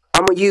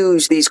 I'm going to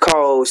use these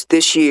calls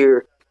this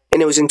year,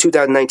 and it was in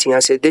 2019. I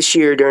said, this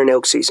year during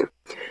elk season.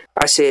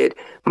 I said,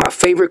 my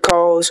favorite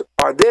calls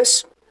are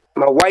this,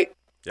 my white.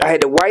 I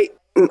had the white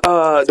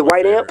That's the my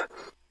white amp. favorite.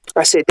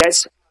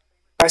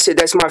 I said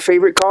that's my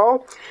favorite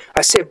call.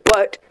 I said,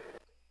 but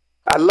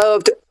I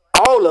loved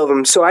all of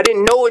them, so I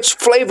didn't know which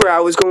flavor I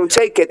was going to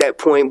take at that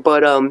point.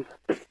 But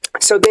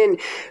so then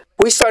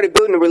we started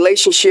building a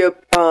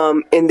relationship,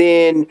 and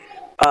then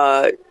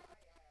I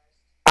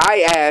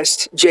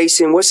asked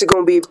Jason, "What's it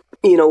going to be?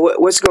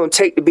 What's it going to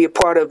take to be a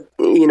part of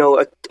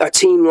a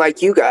team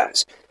like you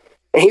guys?"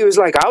 And he was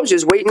like, "I was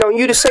just waiting on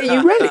you to say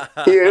you ready."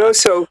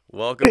 So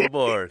Welcome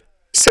aboard.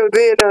 so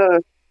then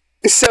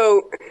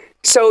so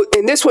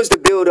and this was the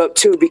build up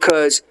too,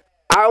 because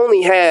I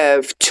only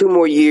have 2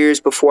 more years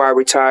before I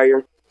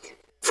retire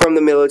from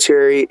the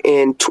military,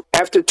 and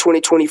after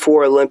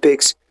 2024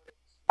 Olympics,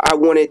 I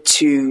wanted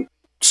to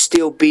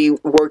still be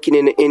working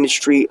in the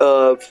industry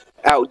of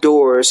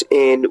outdoors.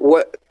 And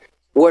what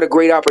a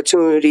great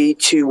opportunity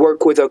to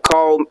work with a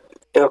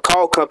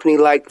call company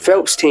like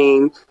Phelps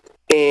Team,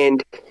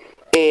 and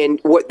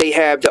what they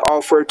have to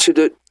offer to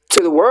the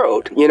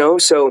world.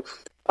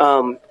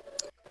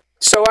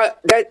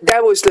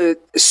 That was the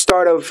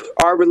start of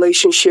our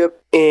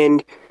relationship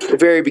and the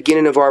very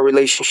beginning of our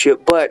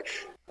relationship. But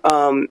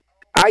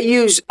I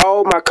use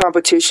all my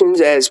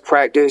competitions as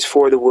practice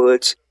for the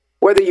woods,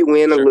 whether you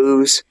win or Sure.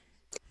 lose.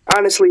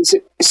 Honestly, it's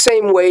the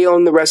same way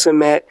on the wrestling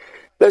mat.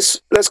 Let's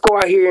go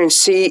out here and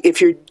see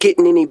if you're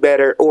getting any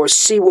better, or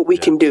see what we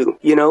Yeah. can do.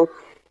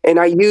 And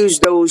I use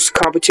those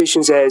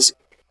competitions as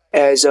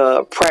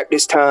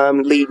practice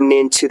time leading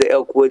into the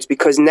elk woods,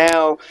 because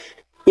now,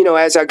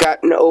 as I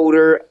gotten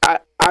older,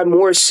 I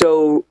more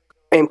so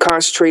am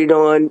concentrated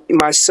on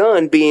my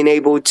son being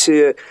able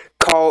to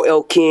call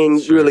elk in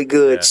Sure. really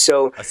good. Yeah.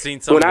 So I've seen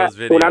some of those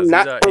when I'm videos.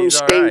 not on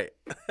He's all stage,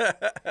 right.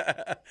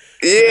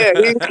 yeah,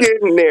 he's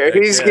getting there. Heck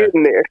He's yeah.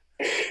 getting there.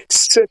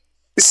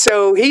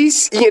 So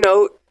he's going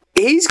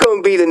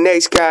to be the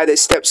next guy that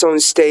steps on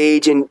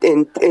stage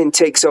and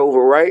takes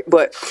over, right?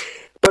 But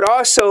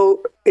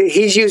also,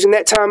 he's using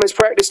that time as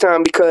practice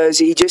time, because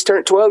he just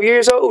turned 12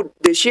 years old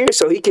this year,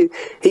 so he could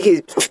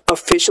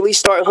officially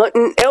start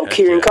hunting elk Heck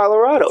here in yeah.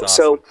 Colorado. That's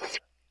awesome. So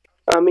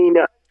I mean,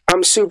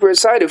 I'm super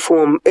excited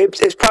for him.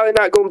 It's probably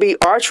not going to be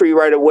archery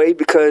right away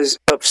because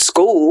of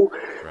school,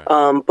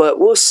 Right. but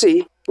we'll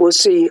see. We'll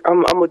see.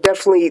 I'm gonna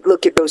definitely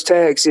look at those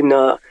tags and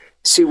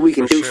see what we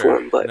can For do for sure.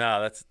 him. But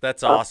No,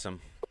 that's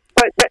awesome.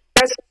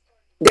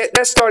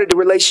 that started the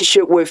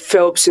relationship with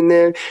Phelps, and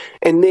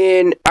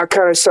then I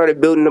kind of started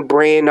building a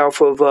brand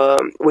off of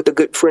with a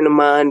good friend of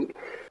mine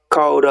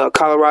called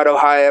Colorado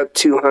High Up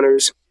 2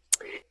 Hunters.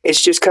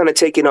 It's just kind of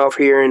taking off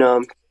here,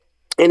 and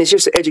it's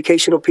just an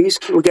educational piece.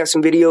 We got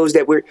some videos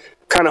that we're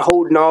kind of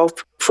holding off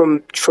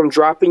from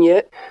dropping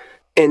yet,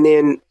 and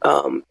then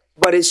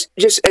but it's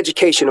just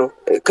educational,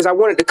 because I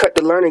wanted to cut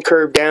the learning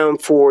curve down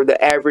for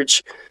the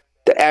average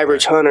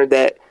Right. hunter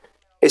that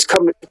is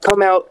come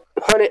out,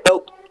 hunted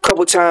elk a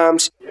couple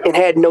times and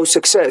had no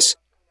success.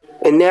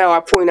 And now I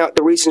point out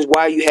the reasons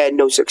why you had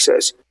no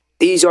success.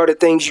 These are the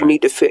things you Right.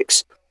 need to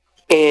fix.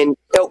 And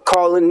elk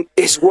calling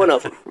is one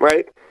of them,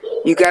 right?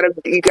 You gotta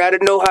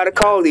know how to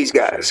Yeah, call these for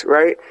sure. guys,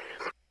 right?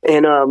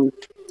 And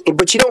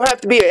but you don't have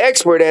to be an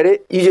expert at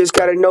it. You just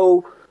gotta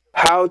know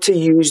how to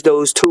use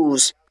those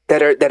tools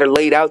that are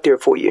laid out there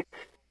for you.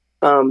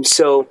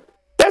 So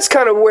that's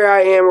kind of where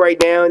I am right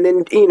now. And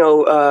then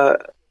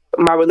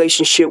my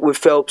relationship with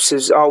Phelps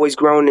has always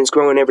grown, and it's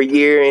growing every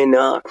year. And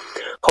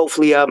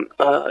hopefully,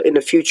 in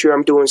the future,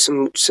 I'm doing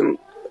some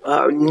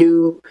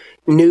new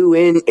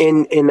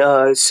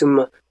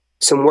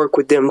some work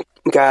with them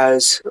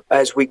guys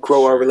as we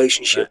grow our Sure.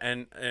 relationship.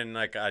 And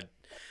like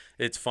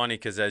it's funny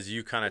because as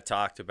you kind of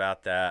talked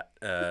about that,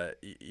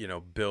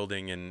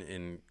 building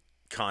in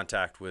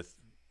contact with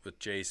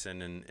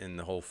Jason and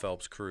the whole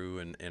Phelps crew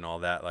and all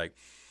that, like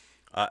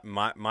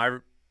my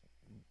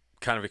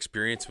kind of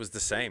experience was the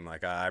same.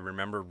 Like I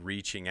remember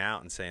reaching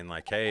out and saying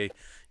like, hey,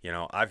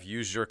 I've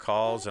used your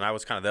calls, and I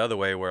was kind of the other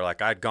way where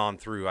like I'd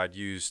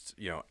used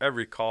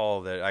every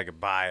call that I could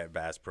buy at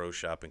Bass Pro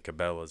Shop and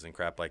Cabela's and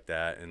crap like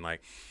that, and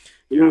like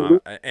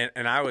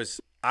and I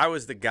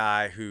was the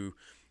guy who,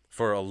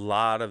 for a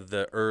lot of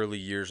the early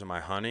years of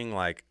my hunting,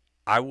 like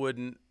I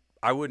wouldn't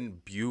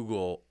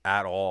bugle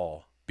at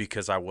all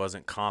because I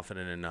wasn't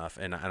confident enough,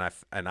 and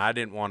I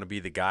didn't want to be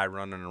the guy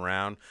running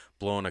around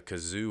blowing a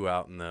kazoo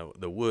out in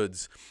the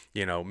woods,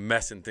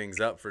 messing things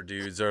up for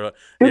dudes, or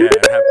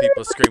have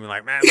people screaming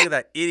like, man, look at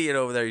that idiot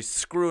over there, he's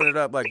screwing it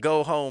up, like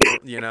go home,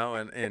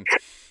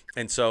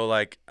 and so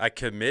like I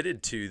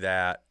committed to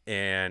that,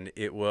 and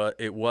it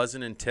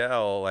wasn't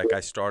until like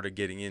I started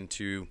getting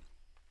into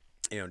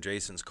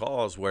Jason's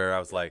calls where I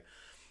was like,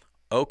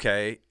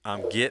 okay,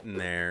 I'm getting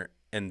there,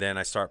 and then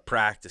I start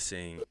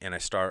practicing, and I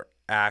start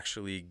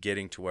actually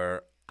getting to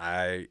where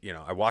I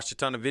watched a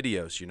ton of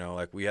videos.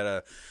 Like we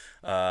had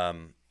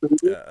um,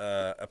 Mhm.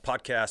 a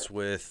podcast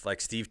with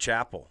like Steve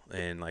Chappell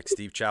and like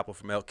Steve Chappell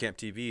from Elk Camp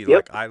TV. Yep.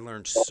 Like I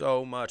learned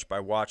so much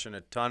by watching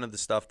a ton of the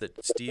stuff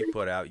that Steve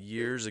put out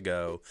years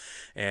ago,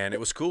 and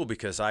it was cool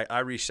because I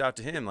reached out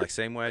to him like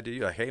same way I did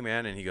you, like, hey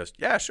man, and he goes,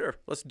 yeah, sure,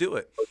 let's do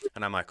it.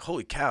 And I'm like,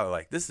 holy cow,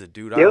 like this is a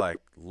dude I Yep. like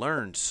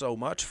learned so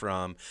much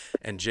from,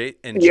 and Yep.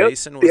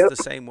 Jason was Yep. the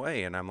same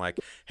way, and I'm like,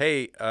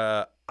 hey,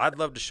 I'd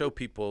love to show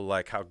people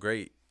like how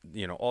great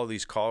all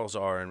these calls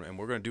are, and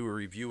we're going to do a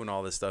review and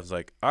all this stuff. It's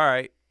like, all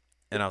right.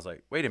 And I was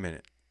like, wait a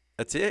minute,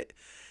 that's it?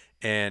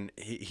 And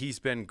he's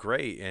been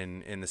great.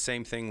 And the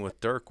same thing with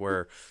Dirk,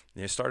 where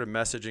started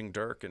messaging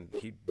Dirk and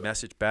he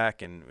messaged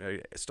back and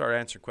started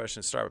answering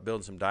questions, started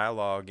building some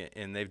dialogue,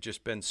 and they've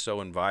just been so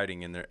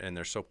inviting, and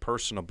they're so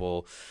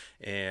personable.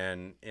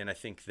 And I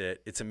think that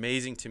it's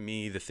amazing to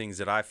me the things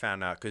that I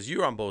found out, because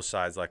you're on both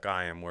sides like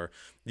I am, where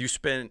you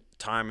spent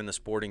time in the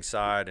sporting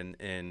side,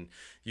 and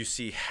you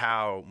see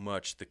how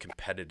much the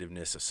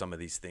competitiveness of some of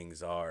these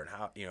things are, and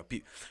how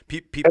people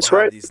That's have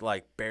right. these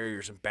like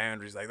barriers and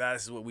boundaries, like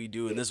this is what we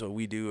do and this is what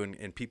we do,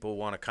 and people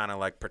want to kind of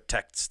like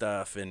protect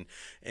stuff, and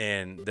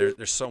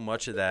there's so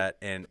much of that.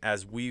 And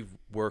as we've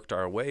worked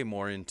our way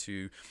more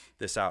into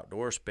this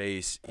outdoor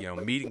space,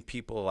 meeting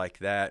people like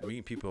that,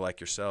 meeting people like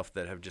yourself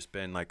that have just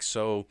been like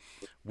so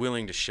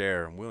willing to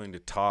share and willing to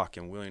talk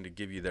and willing to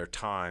give you their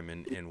time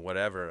and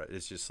whatever,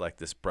 it's just like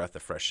this breath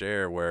of fresh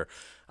air, where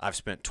I've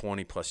spent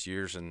 20 plus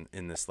years in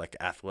this like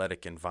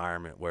athletic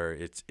environment where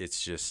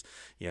it's just,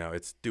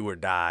 it's do or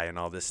die and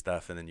all this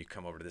stuff. And then you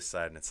come over to this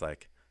side and it's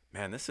like,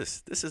 man, this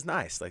is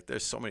nice. Like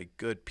there's so many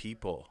good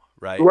people.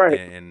 Right. Right.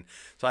 And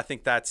so I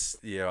think that's,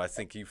 I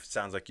think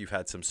sounds like you've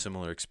had some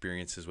similar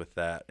experiences with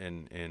that.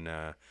 And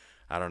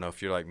I don't know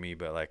if you're like me,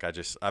 but like,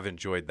 I've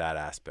enjoyed that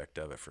aspect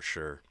of it for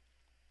sure.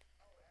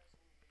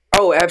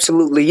 Oh,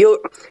 absolutely.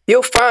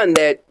 You'll find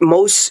that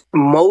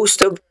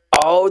most of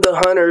all the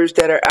hunters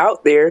that are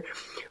out there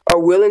are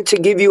willing to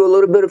give you a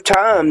little bit of Right.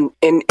 time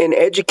and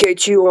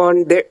educate you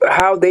on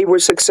how they were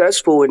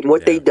successful and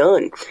what they Yeah.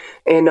 done.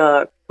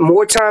 And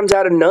more times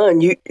out of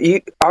none, you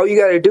all you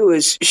got to do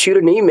is shoot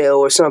an email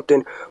or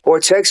something, or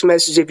a text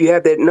message if you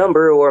have that Yeah.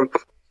 number, or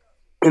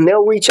and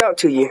they'll reach out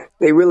to you.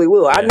 They really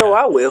will. I know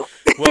Yeah. I will.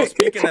 Well,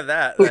 speaking of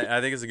that,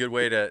 I think it's a good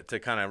way to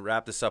kind of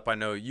wrap this up. I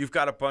know you've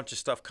got a bunch of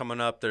stuff coming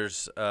up.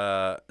 There's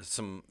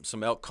some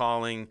elk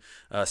calling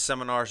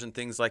seminars and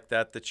things like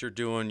that you're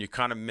doing. You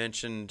kind of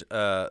mentioned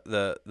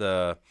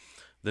the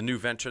new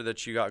venture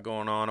that you got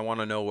going on. I want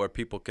to know where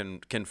people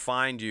can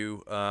find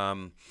you,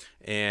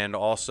 and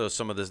also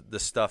some of the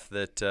stuff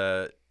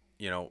that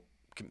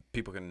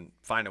people can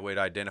find a way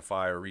to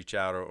identify or reach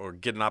out, or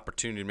get an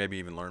opportunity to maybe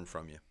even learn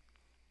from you.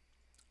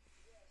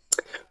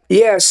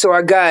 Yeah, so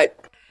I got,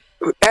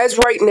 as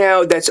right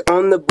now, that's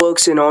on the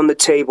books and on the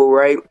table,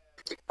 right?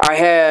 I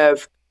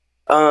have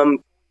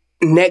um,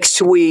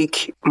 next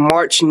week,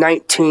 March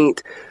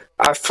 19th,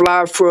 I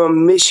fly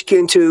from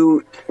Michigan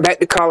to back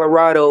to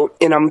Colorado,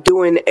 and I'm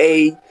doing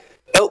a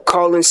elk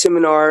calling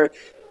seminar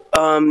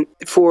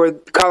for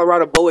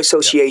Colorado Bow Yep.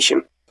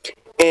 Association,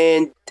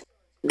 and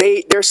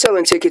they're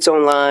selling tickets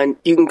online.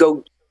 You can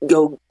go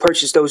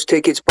purchase those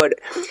tickets, but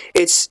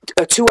it's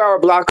a 2 hour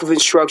block of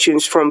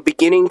instructions from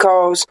beginning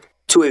calls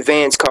to Wow.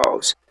 advanced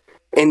calls.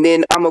 And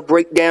then I'm gonna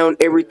break down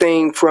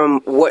everything from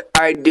what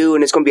I do,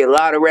 and it's gonna be a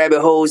lot of rabbit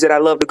holes that I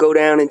love to go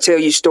down and tell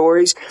you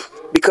stories,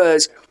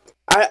 because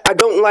I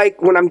don't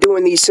like when I'm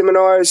doing these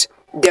seminars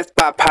death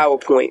by Right.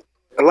 PowerPoint.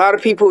 A lot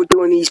of people are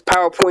doing these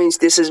PowerPoints.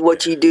 This is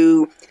what Yeah. you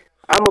do.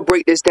 I'm gonna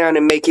break this down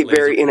and make it Laser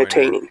very pointer.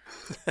 entertaining.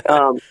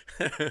 Um,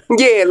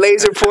 yeah,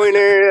 laser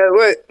pointer.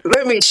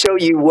 Let me show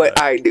you what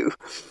Right. I do.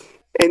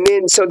 And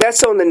then, so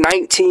that's on the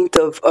 19th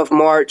of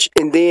March.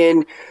 And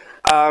then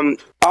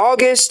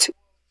August,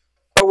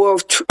 oh, well,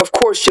 of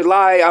course,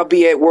 July, I'll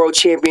be at World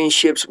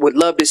Championships. Would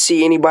love to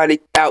see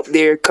anybody out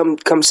there. Come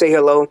say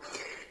hello.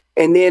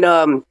 And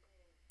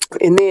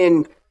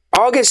then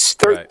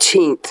August Right.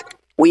 13th,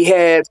 we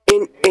have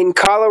in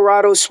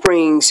Colorado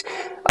Springs,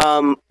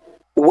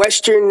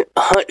 Western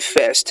Hunt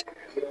Fest.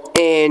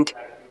 And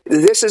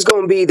this is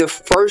going to be the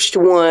first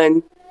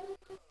one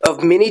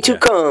of many to Yeah.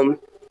 come,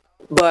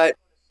 but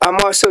I'm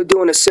also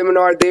doing a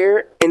seminar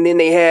there, and then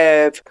they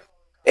have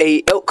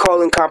a elk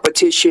calling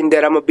competition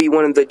that I'm gonna be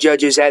one of the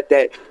judges at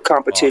that Awesome.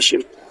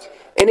 competition.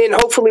 And then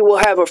hopefully we'll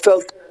have a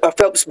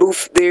Phelps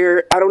booth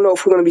there. I don't know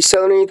if we're gonna be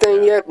selling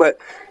anything Yeah. yet, but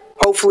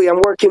hopefully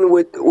I'm working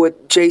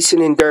with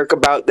Jason and Dirk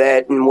about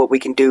that and what we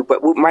can do.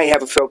 But we might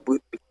have a Phelps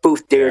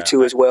booth there Yeah.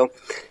 too as well,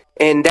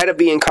 and that'll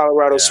be in Colorado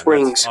Yeah, and that's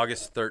Springs.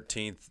 August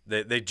 13th.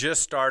 They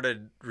just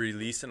started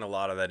releasing a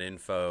lot of that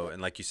info,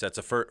 and like you said, it's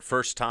a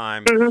first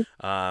time.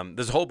 Hmm.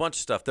 There's a whole bunch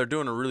of stuff. They're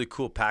doing a really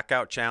cool pack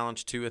out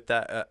challenge too at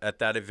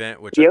that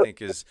event, which I Yep.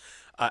 think is.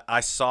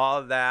 I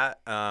saw that.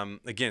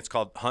 Again, it's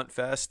called Hunt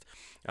Fest.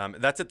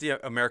 That's at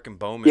the American Yep.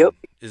 Bowman.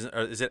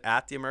 Is it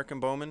at the American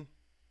Bowman?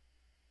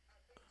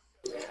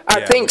 I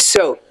Yeah, think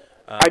so.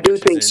 I do which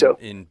is think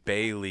in so.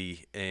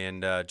 Bailey,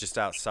 and just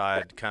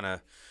outside, kind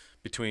of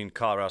between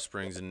Colorado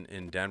Springs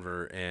and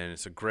Denver, and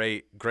it's a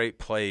great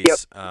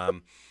place. Yep.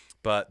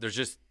 But there's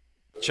just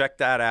check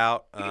that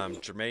out.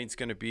 Jermaine's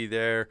going to be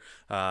there.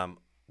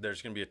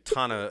 There's going to be a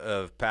ton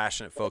of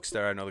passionate folks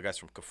there. I know the guys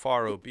from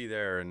Kafaro will be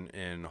there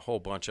and a whole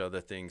bunch of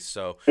other things.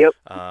 So, Yep.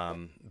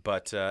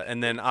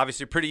 And then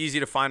obviously pretty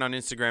easy to find on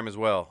Instagram as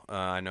well.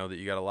 I know that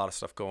you got a lot of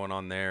stuff going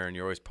on there, and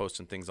you're always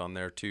posting things on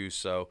there too.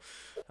 So,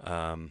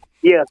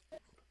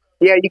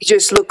 Yeah, you can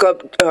just look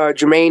up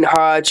Jermaine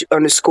Hodge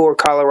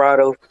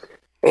 _Colorado,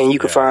 and you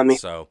can find me.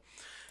 So,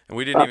 and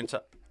we didn't even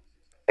talk.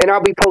 And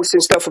I'll be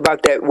posting stuff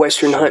about that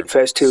Western Hunt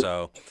Fest too.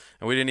 So,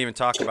 and we didn't even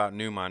talk about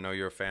Numa. I know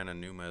you're a fan of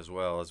Numa as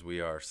well as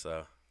we are.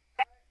 So,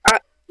 I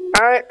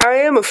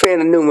am a fan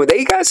of Numa.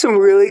 They got some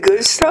really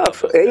good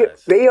stuff.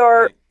 They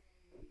are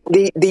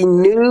the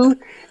new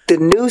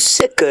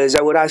Sickas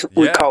are what I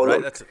would call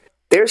them.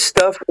 Their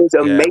stuff is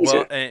amazing.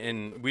 Well,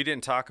 and we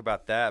didn't talk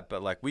about that,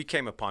 but like we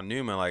came upon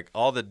Numa, like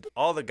all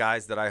the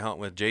guys that I hunt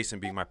with, Jason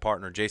being my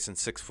partner.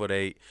 Jason's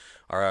 6'8".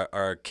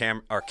 Our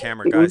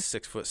camera guy's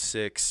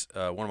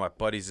 6'6". One of my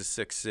buddies is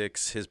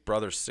 6'6". His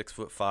brother's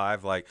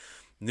 6'5". Like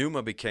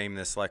Numa became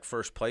this like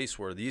first place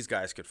where these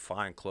guys could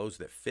find clothes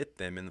that fit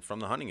them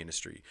from the hunting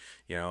industry,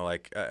 you know,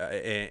 like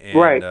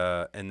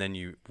and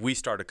then we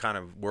started kind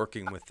of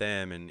working with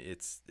them, and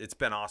it's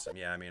been awesome.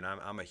 Yeah, I mean,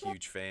 I'm a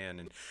huge fan,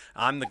 and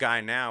I'm the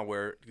guy now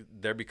where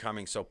they're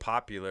becoming so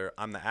popular.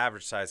 I'm the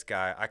average size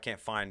guy. I can't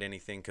find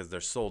anything because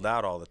they're sold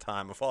out all the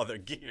time of all their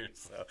gear.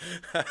 So.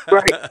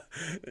 Right,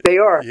 they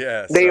are.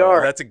 Yeah, they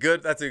are. That's a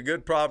good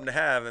problem to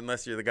have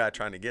unless you're the guy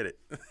trying to get it.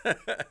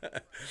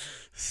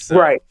 So.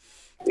 Right.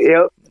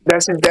 Yep,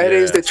 that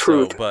is the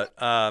truth. But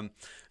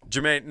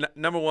Jermaine,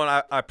 number one,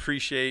 I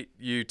appreciate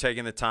you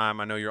taking the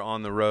time. I know you're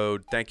on the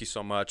road. Thank you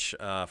so much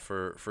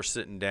for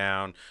sitting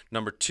down.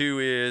 Number two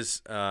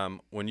is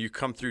when you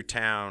come through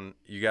town,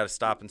 you got to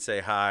stop and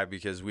say hi,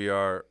 because we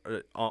are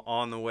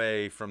on the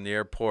way from the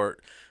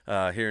airport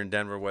here in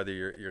Denver. Whether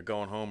you're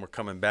going home or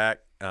coming back,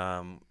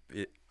 well,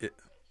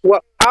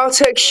 I'll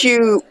text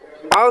you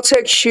on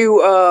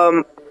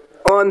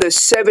the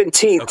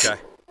 17th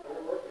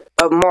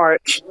of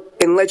March.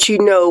 And let you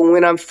know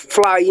when I'm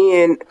fly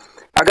in.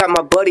 I got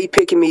my buddy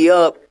picking me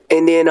up,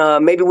 and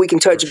then maybe we can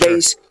touch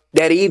base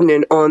that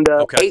evening on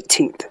the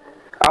 18th.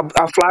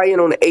 I'll fly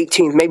in on the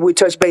 18th. Maybe we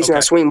touch base and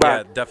I swing by.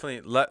 Yeah,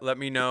 definitely. Let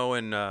me know,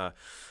 and I'd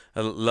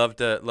love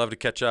to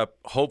catch up.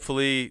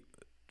 Hopefully,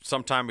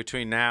 sometime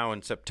between now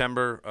and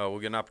September, we'll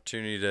get an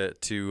opportunity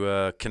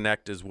to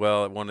connect as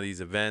well at one of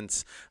these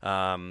events. The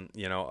Hunt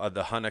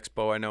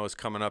Expo I know is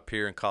coming up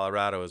here in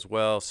Colorado as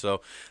well.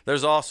 So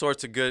there's all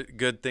sorts of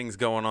good things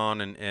going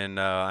on, and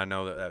I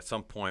know that at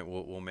some point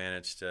we'll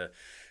manage to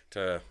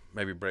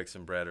maybe break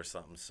some bread or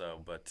something.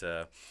 So, but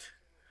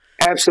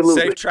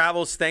absolutely, safe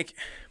travels. Thank you.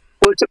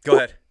 Go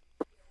ahead.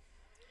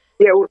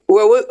 Yeah,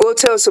 well, we'll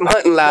tell some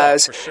hunting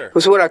lies. For sure.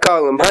 That's what I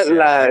call them, hunting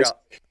lies.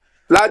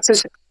 Lots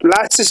of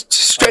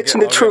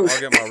stretching the truth. I'll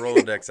get my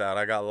Rolodex out.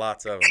 I got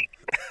lots of them.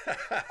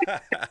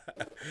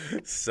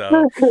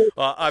 So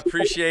I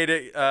appreciate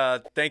it.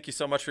 Thank you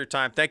so much for your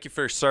time. Thank you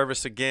for your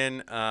service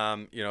again.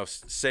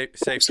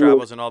 Safe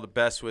travels and all the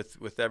best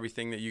with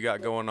everything that you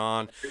got going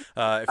on.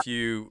 If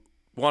you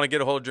want to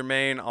get a hold of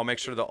Jermaine, I'll make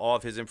sure that all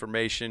of his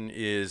information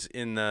is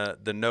in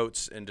the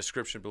notes and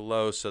description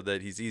below so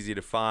that he's easy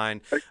to find.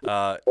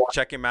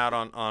 Check him out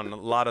on a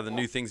lot of the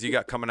new things you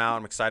got coming out.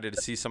 I'm excited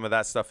to see some of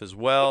that stuff as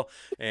well,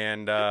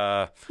 and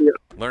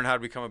learn how to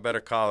become a better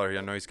caller.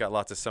 I know he's got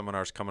lots of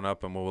seminars coming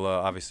up, and we'll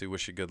obviously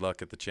wish you good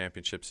luck at the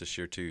championships this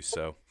year too.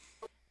 So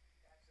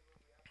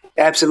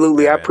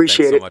absolutely, I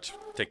appreciate it. Thanks so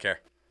much. Take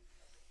care.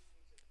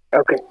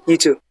 Okay, you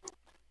too.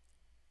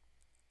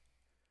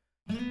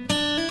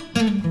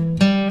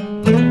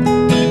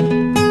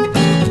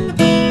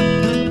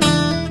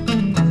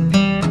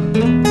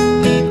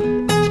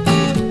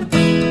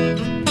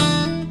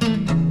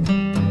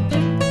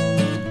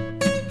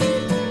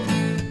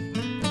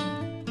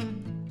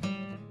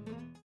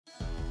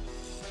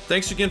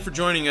 Thanks again for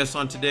joining us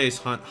on today's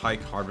Hunt,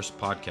 Hike, Harvest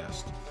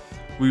podcast.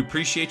 We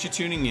appreciate you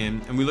tuning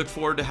in, and we look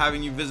forward to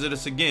having you visit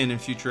us again in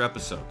future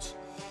episodes.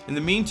 In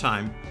the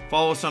meantime,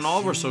 follow us on all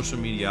of our social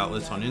media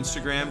outlets on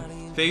Instagram,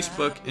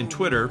 Facebook, and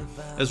Twitter,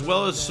 as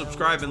well as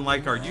subscribe and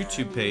like our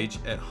YouTube page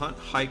at Hunt,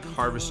 Hike,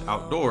 Harvest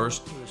Outdoors,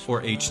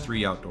 or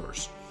H3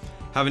 Outdoors.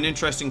 Have an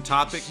interesting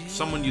topic,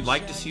 someone you'd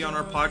like to see on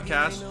our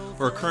podcast,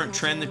 or a current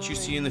trend that you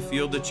see in the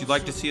field that you'd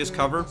like to see us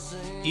cover?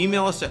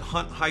 Email us at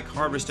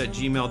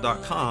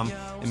hunthikeharvest@gmail.com,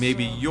 and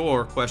maybe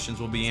your questions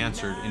will be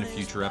answered in a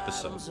future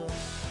episode.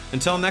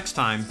 Until next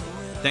time,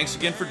 thanks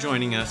again for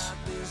joining us.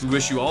 We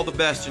wish you all the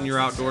best in your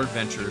outdoor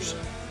adventures,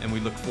 and we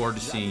look forward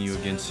to seeing you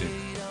again soon.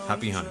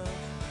 Happy hunting.